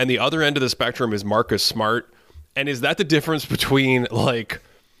and the other end of the spectrum is Marcus Smart. And is that the difference between like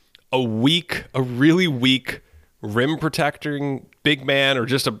a really weak rim protecting big man or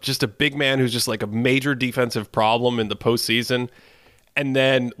just a big man who's just like a major defensive problem in the postseason, and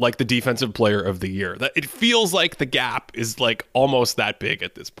then like the defensive player of the year? That it feels like the gap is like almost that big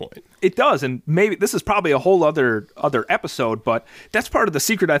at this point. It does, and maybe this is probably a whole other episode, but that's part of the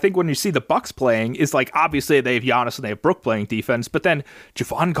secret. I think when you see the Bucks playing is like obviously they have Giannis and they have Brook playing defense, but then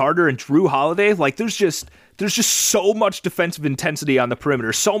Javon Carter and Drew Holiday, like there's just so much defensive intensity on the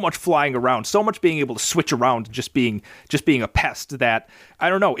perimeter, so much flying around, so much being able to switch around, just being a pest that I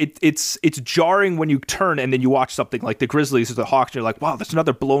don't know. It's jarring when you turn and then you watch something like the Grizzlies or the Hawks, and you're like, wow, that's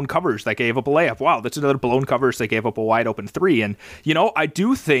another blown coverage that gave up a layup. Wow, that's another blown coverage that gave up a wide open three. And I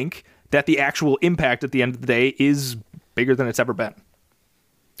do think that the actual impact at the end of the day is bigger than it's ever been.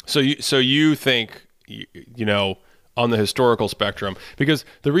 So you think on the historical spectrum, because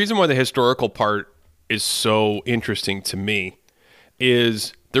the reason why the historical part is so interesting to me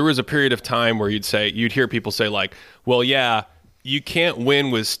is there was a period of time where you'd hear people say like, well, yeah, you can't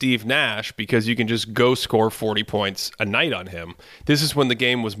win with Steve Nash because you can just go score 40 points a night on him. This is when the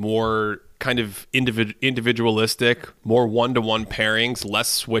game was more kind of individualistic, more one-to-one pairings, less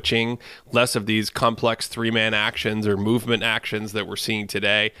switching, less of these complex three-man actions or movement actions that we're seeing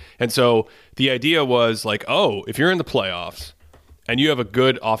today. And so the idea was like, oh, if you're in the playoffs and you have a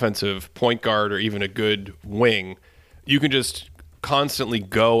good offensive point guard or even a good wing, you can just constantly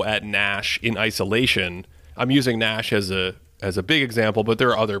go at Nash in isolation. I'm using Nash as a big example, but there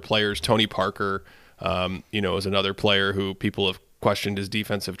are other players. Tony Parker, is another player who people have questioned his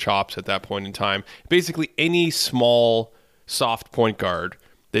defensive chops at that point in time. Basically, any small, soft point guard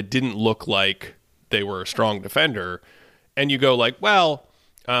that didn't look like they were a strong defender, and you go like, well,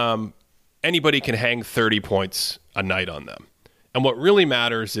 anybody can hang 30 points a night on them. And what really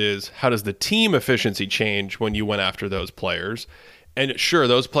matters is how does the team efficiency change when you went after those players? And sure,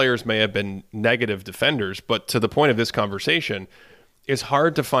 those players may have been negative defenders, but to the point of this conversation, it's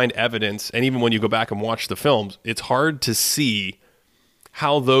hard to find evidence. And even when you go back and watch the films, it's hard to see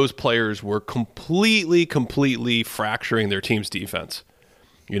how those players were completely fracturing their team's defense.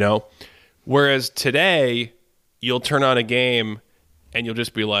 Whereas today, you'll turn on a game and you'll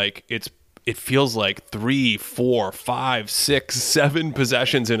just be like, it feels like 3, 4, 5, 6, 7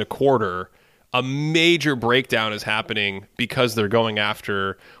 possessions in a quarter a major breakdown is happening because they're going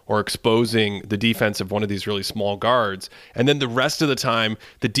after or exposing the defense of one of these really small guards. And then the rest of the time,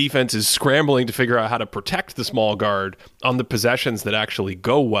 the defense is scrambling to figure out how to protect the small guard on the possessions that actually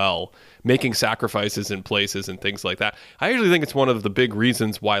go well, making sacrifices in places and things like that. I actually think it's one of the big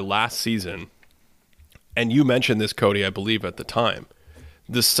reasons why last season, and you mentioned this, Cody, I believe at the time,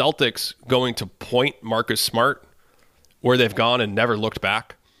 the Celtics going to point Marcus Smart where they've gone and never looked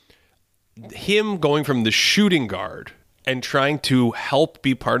back. Him going from the shooting guard and trying to help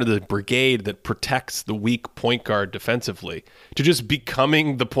be part of the brigade that protects the weak point guard defensively to just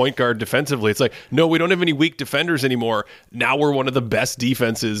becoming the point guard defensively. It's like, no, we don't have any weak defenders anymore. Now we're one of the best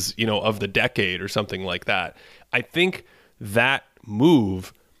defenses, of the decade or something like that. I think that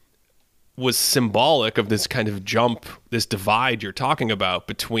move was symbolic of this kind of jump, this divide you're talking about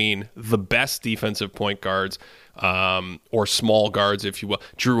between the best defensive point guards, or small guards, if you will,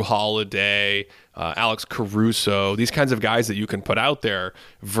 Drew Holiday, Alex Caruso, these kinds of guys that you can put out there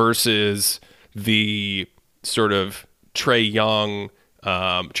versus the sort of Trae Young,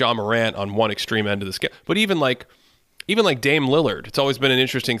 John Morant on one extreme end of the scale. But even like Dame Lillard, it's always been an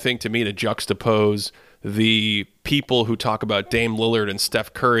interesting thing to me to juxtapose the people who talk about Dame Lillard and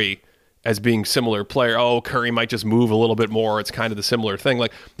Steph Curry as being similar player. Oh, Curry might just move a little bit more. It's kind of the similar thing.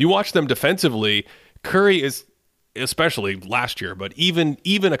 Like, you watch them defensively, Curry is, especially last year, but even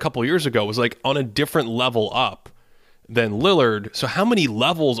a couple years ago, was like on a different level up than Lillard. So how many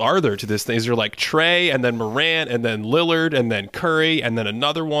levels are there to this thing? Is there like Trae and then Morant and then Lillard and then Curry and then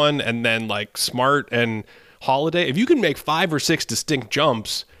another one and then like Smart and Holiday? If you can make 5 or 6 distinct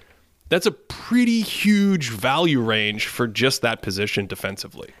jumps, that's a pretty huge value range for just that position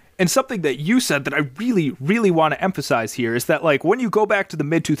defensively. And something that you said that I really, really want to emphasize here is that, like, when you go back to the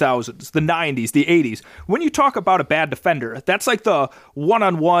mid-2000s, the 90s, the 80s, when you talk about a bad defender, that's like the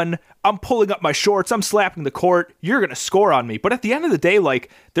one-on-one, I'm pulling up my shorts, I'm slapping the court, you're going to score on me. But at the end of the day, like,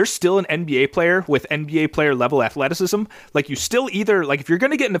 there's still an NBA player with NBA player level athleticism. Like, you still either, like, if you're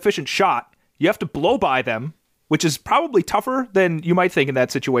going to get an efficient shot, you have to blow by them, which is probably tougher than you might think in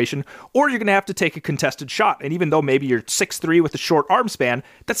that situation, or you're going to have to take a contested shot. And even though maybe you're 6'3" with a short arm span,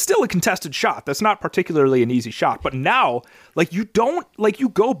 that's still a contested shot. That's not particularly an easy shot. But now, like, you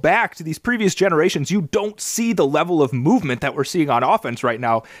go back to these previous generations, you don't see the level of movement that we're seeing on offense right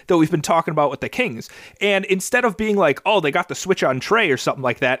now that we've been talking about with the Kings. And instead of being like, oh, they got the switch on Trae or something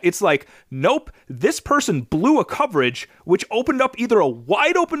like that, it's like, nope, this person blew a coverage which opened up either a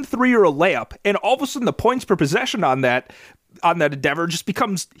wide open 3 or a layup, and all of a sudden the points per possession on that endeavor just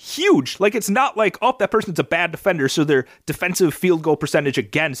becomes huge. Like, it's not like, oh, that person's a bad defender, so their defensive field goal percentage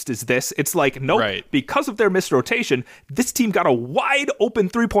against is this. It's like, nope, right. Because of their missed rotation, this team got a wide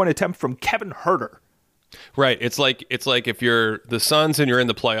open 3-point attempt from Kevin Huerter. Right. It's like if you're the Suns and you're in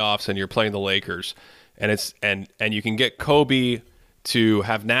the playoffs and you're playing the Lakers, and you can get Kobe to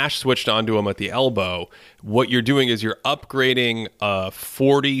have Nash switched onto him at the elbow. What you're doing is you're upgrading a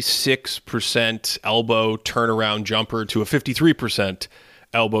 46% elbow turnaround jumper to a 53%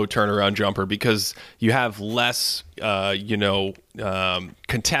 elbow turnaround jumper because you have less,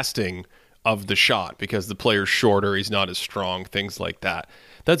 contesting of the shot because the player's shorter, he's not as strong, things like that.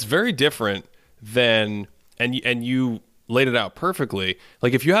 That's very different than, and you laid it out perfectly.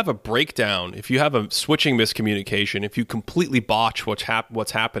 Like, if you have a breakdown, if you have a switching miscommunication, if you completely botch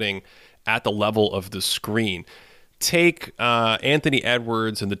what's happening at the level of the screen, take Anthony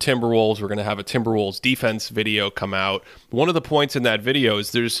Edwards and the Timberwolves. We're going to have a Timberwolves defense video come out. One of the points in that video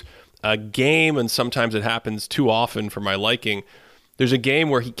is there's a game, and sometimes it happens too often for my liking. There's a game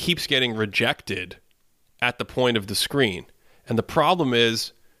where he keeps getting rejected at the point of the screen. And the problem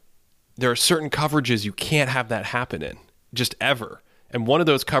is there are certain coverages you can't have that happen in. Just ever. And one of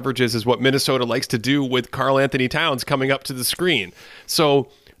those coverages is what Minnesota likes to do with Karl Anthony Towns coming up to the screen. So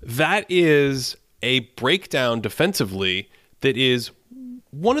that is a breakdown defensively that is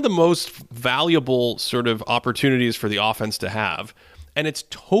one of the most valuable sort of opportunities for the offense to have. And it's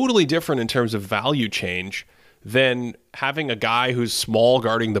totally different in terms of value change than having a guy who's small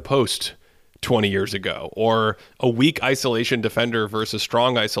guarding the post 20 years ago, or a weak isolation defender versus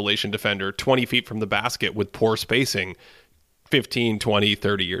strong isolation defender 20 feet from the basket with poor spacing 15, 20,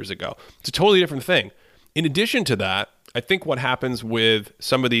 30 years ago. It's a totally different thing. In addition to that, I think what happens with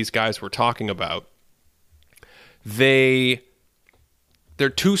some of these guys we're talking about, they're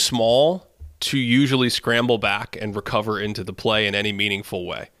too small to usually scramble back and recover into the play in any meaningful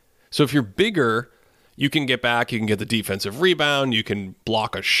way. So if you're bigger, you can get back, you can get the defensive rebound, you can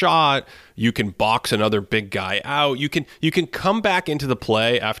block a shot, you can box another big guy out, you can come back into the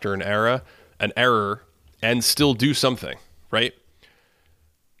play after an error, and still do something, right?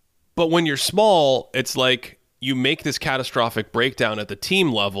 But when you're small, it's like you make this catastrophic breakdown at the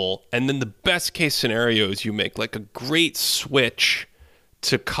team level, and then the best case scenario is you make like a great switch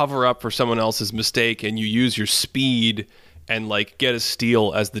to cover up for someone else's mistake, and you use your speed and like get a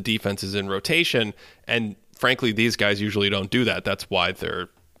steal as the defense is in rotation. And frankly, these guys usually don't do that. That's why they're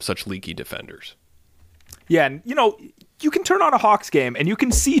such leaky defenders. Yeah, and you can turn on a Hawks game and you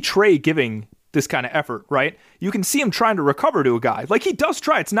can see Trey giving this kind of effort, right? You can see him trying to recover to a guy. Like, he does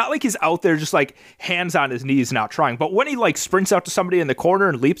try. It's not like he's out there just like hands on his knees not trying. But when he like sprints out to somebody in the corner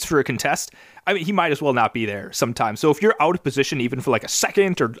and leaps for a contest, I mean, he might as well not be there sometimes. So if you're out of position even for like a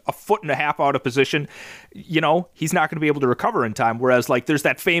second or a foot and a half out of position, he's not going to be able to recover in time. Whereas like there's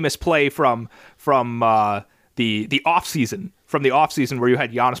that famous play from the offseason where you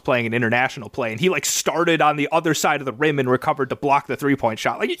had Giannis playing an international play, and he like started on the other side of the rim and recovered to block the 3-point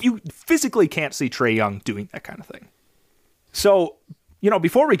shot. Like, you physically can't see Trae Young doing that kind of thing. So,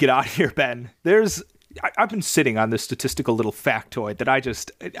 before we get out of here, Ben, I've been sitting on this statistical little factoid that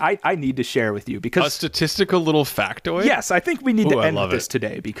I need to share with you, because a statistical little factoid. Yes, I think we need to end this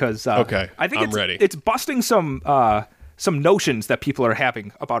today, because okay, I think I'm ready. It's busting some notions that people are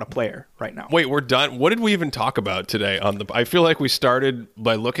having about a player right now. Wait, we're done. What did we even talk about today I feel like we started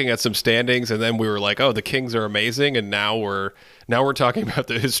by looking at some standings, and then we were like, oh, the Kings are amazing, and now we're talking about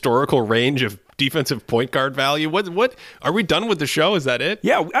the historical range of defensive point guard value. What are we done with the show? Is that it?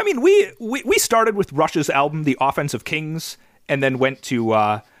 Yeah, I mean, we started with Rush's album, The Offensive Kings, and then went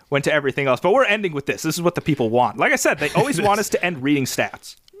to everything else. But we're ending with this. This is what the people want. Like I said, they always want us to end reading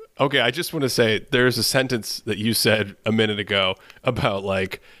stats. Okay, I just want to say there's a sentence that you said a minute ago about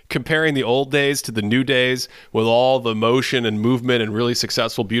like comparing the old days to the new days with all the motion and movement and really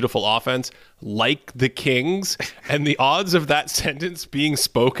successful, beautiful offense, like the Kings. And the odds of that sentence being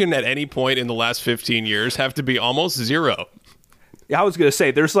spoken at any point in the last 15 years have to be almost zero. Yeah, I was going to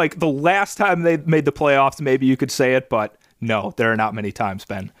say, there's like the last time they made the playoffs, maybe you could say it, but no, there are not many times,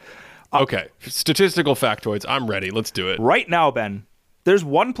 Ben. Okay, statistical factoids. I'm ready. Let's do it. Right now, Ben, there's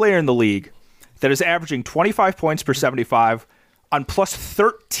one player in the league that is averaging 25 points per 75 on plus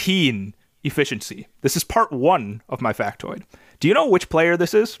 13 efficiency. This is part one of my factoid. Do you know which player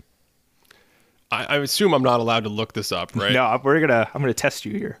this is? I assume I'm not allowed to look this up, right? No, I'm gonna test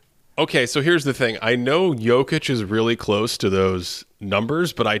you here. Okay, so here's the thing. I know Jokic is really close to those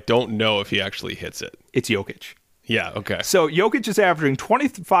numbers, but I don't know if he actually hits it. It's Jokic. Yeah, okay. So Jokic is averaging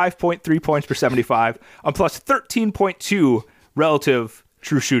 25.3 points per 75 on plus 13.2 relative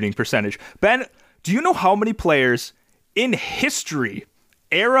true shooting percentage. Ben, do you know how many players in history,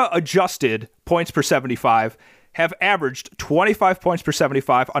 era adjusted points per 75, have averaged 25 points per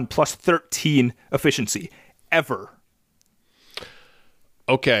 75 on plus 13 efficiency ever?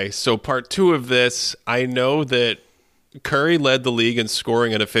 Okay, so part two of this, I know that Curry led the league in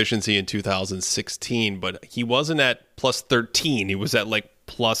scoring and efficiency in 2016, but he wasn't at plus 13. He was at like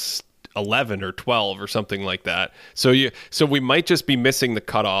plus 11 or 12 or something like that. So we might just be missing the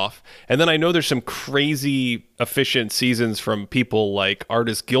cutoff. And then I know there's some crazy efficient seasons from people like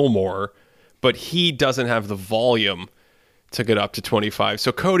Artis Gilmore, but he doesn't have the volume to get up to 25.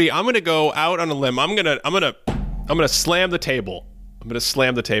 So Cody, I'm going to go out on a limb. I'm going to slam the table. I'm going to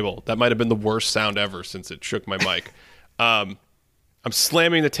slam the table. That might have been the worst sound ever since it shook my mic. I'm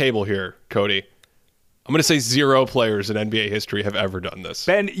slamming the table here, Cody. I'm going to say 0 players in NBA history have ever done this.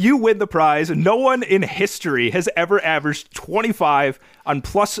 Ben, you win the prize. No one in history has ever averaged 25 on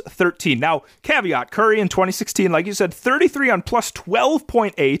plus 13. Now, caveat, Curry in 2016, like you said, 33 on plus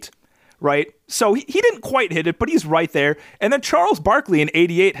 12.8, right? So he didn't quite hit it, but he's right there. And then Charles Barkley in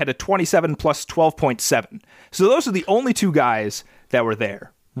 88 had a 27 plus 12.7. So those are the only two guys that were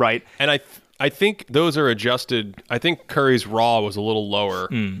there, right? And I think those are adjusted. I think Curry's raw was a little lower.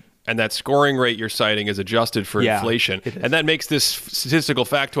 And that scoring rate you're citing is adjusted for inflation. And that makes this statistical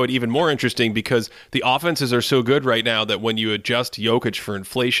factoid even more interesting because the offenses are so good right now that when you adjust Jokic for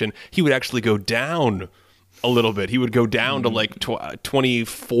inflation, he would actually go down a little bit. He would go down to like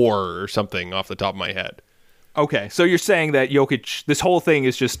 24 or something off the top of my head. Okay, so you're saying that Jokic, this whole thing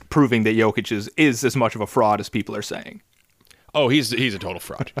is just proving that Jokic is as much of a fraud as people are saying. Oh, he's a total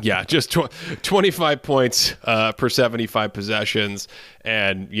fraud. Yeah, just 25 points per 75 possessions,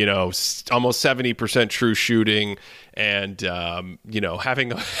 and almost 70% true shooting, and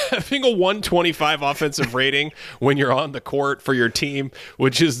having a 125 offensive rating when you're on the court for your team,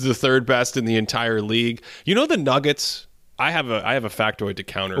 which is the third best in the entire league. You know the Nuggets. I have a factoid to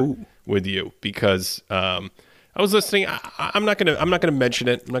counter with you because I was listening. I'm not gonna mention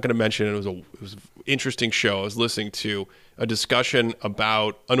it. I'm not gonna mention it. It was an interesting show. I was listening to a discussion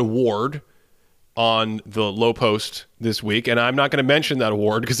about an award on the Low Post this week, and I'm not going to mention that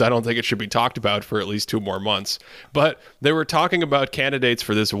award because I don't think it should be talked about for at least 2 more months. But they were talking about candidates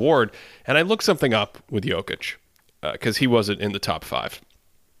for this award, and I looked something up with Jokic because he wasn't in the top 5.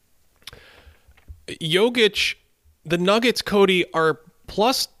 Jokic, the Nuggets, Cody, are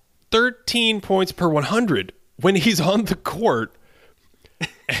plus 13 points per 100 when he's on the court,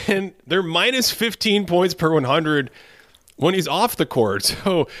 and they're minus 15 points per 100 when he's off the court.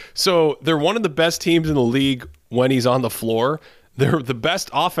 So they're one of the best teams in the league when he's on the floor. They're the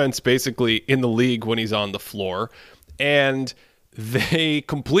best offense basically in the league when he's on the floor, and they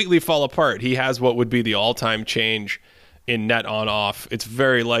completely fall apart. He has what would be the all-time change in net on off. It's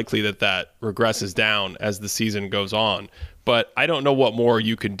very likely that regresses down as the season goes on, but I don't know what more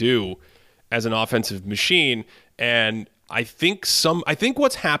you can do as an offensive machine. And I think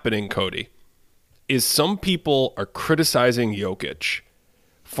what's happening, Cody, is some people are criticizing Jokic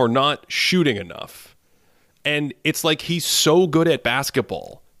for not shooting enough. And it's like he's so good at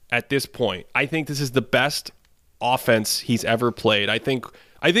basketball at this point. I think this is the best offense he's ever played. I think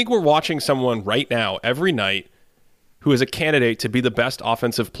we're watching someone right now every night who is a candidate to be the best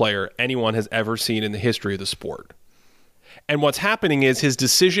offensive player anyone has ever seen in the history of the sport. And what's happening is his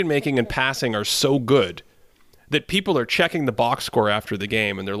decision-making and passing are so good that people are checking the box score after the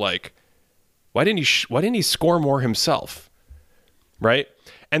game, and they're like, why didn't he score more himself? Right?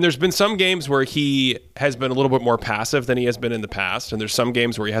 And there's been some games where he has been a little bit more passive than he has been in the past, and there's some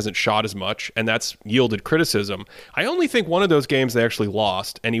games where he hasn't shot as much, and that's yielded criticism. I only think one of those games they actually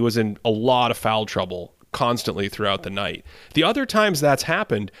lost, and he was in a lot of foul trouble constantly throughout the night. The other times that's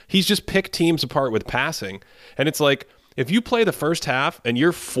happened, he's just picked teams apart with passing, and it's like, if you play the first half and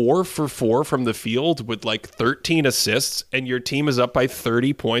you're 4 for 4 from the field with like 13 assists and your team is up by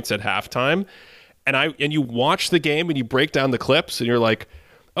 30 points at halftime, and you watch the game and you break down the clips and you're like,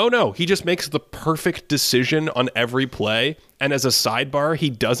 oh no, he just makes the perfect decision on every play, and as a sidebar, he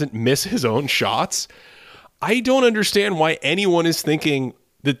doesn't miss his own shots. I don't understand why anyone is thinking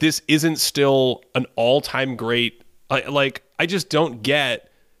that this isn't still an all-time great. I just don't get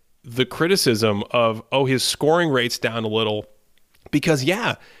the criticism of, oh, his scoring rate's down a little, because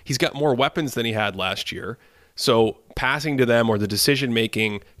yeah, he's got more weapons than he had last year. So passing to them or the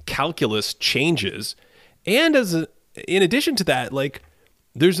decision-making calculus changes. And in addition to that, like,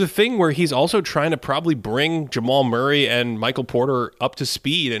 there's a thing where he's also trying to probably bring Jamal Murray and Michael Porter up to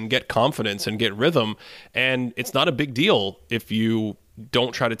speed and get confidence and get rhythm. And it's not a big deal if you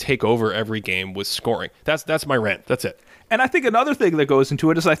don't try to take over every game with scoring. That's my rant. That's it. And I think another thing that goes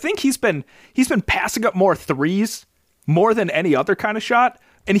into it is I think he's been passing up more threes more than any other kind of shot.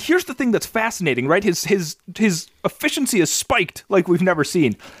 And here's the thing that's fascinating, right? His efficiency has spiked like we've never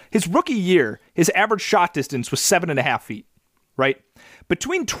seen. His rookie year, his average shot distance was 7.5 feet, right?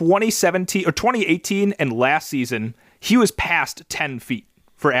 Between 2018 and last season, he was past 10 feet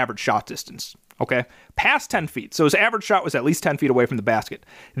for average shot distance. Okay, past 10 feet. So his average shot was at least 10 feet away from the basket.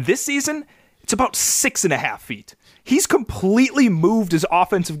 This season, it's about 6.5 feet. He's completely moved his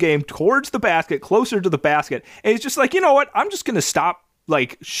offensive game towards the basket, closer to the basket. And he's just like, you know what? I'm just going to stop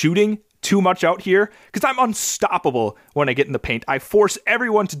like shooting too much out here because I'm unstoppable when I get in the paint. I force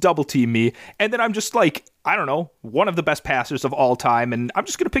everyone to double team me. And then I'm just like, I don't know, one of the best passers of all time. And I'm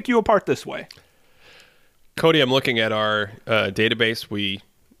just going to pick you apart this way. Cody, I'm looking at our database we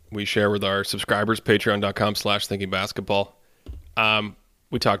share with our subscribers, patreon.com/thinkingbasketball.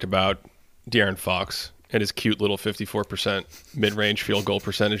 We talked about De'Aaron Fox and his cute little 54% mid-range field goal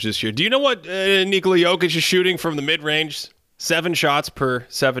percentage this year. Do you know what Nikola Jokic is shooting from the mid-range? 7 shots per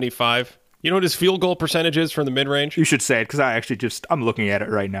 75. You know what his field goal percentage is from the mid-range? You should say it because I'm looking at it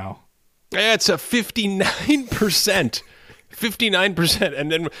right now. It's a 59%. 59%.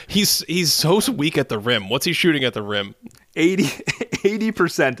 And then he's so weak at the rim. What's he shooting at the rim?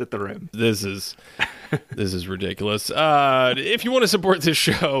 80% at the rim. This is ridiculous. If you want to support this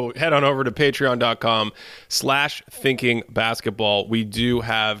show, head on over to patreon.com/thinkingbasketball. We do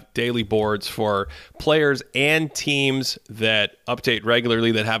have daily boards for players and teams that update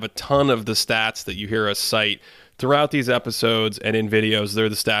regularly, that have a ton of the stats that you hear us cite throughout these episodes and in videos. They're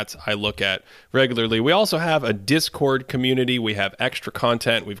the stats I look at regularly. We also have a Discord community. We have extra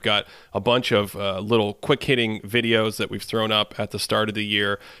content. We've got a bunch of little quick-hitting videos that we've thrown up at the start of the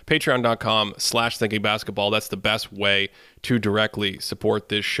year. Patreon.com/thinkingbasketball. That's the best way to directly support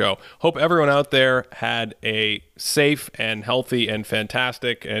this show. Hope everyone out there had a safe and healthy and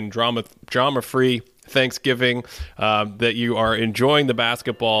fantastic and drama-free Thanksgiving, that you are enjoying the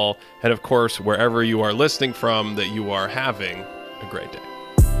basketball, and of course, wherever you are listening from, that you are having a great day.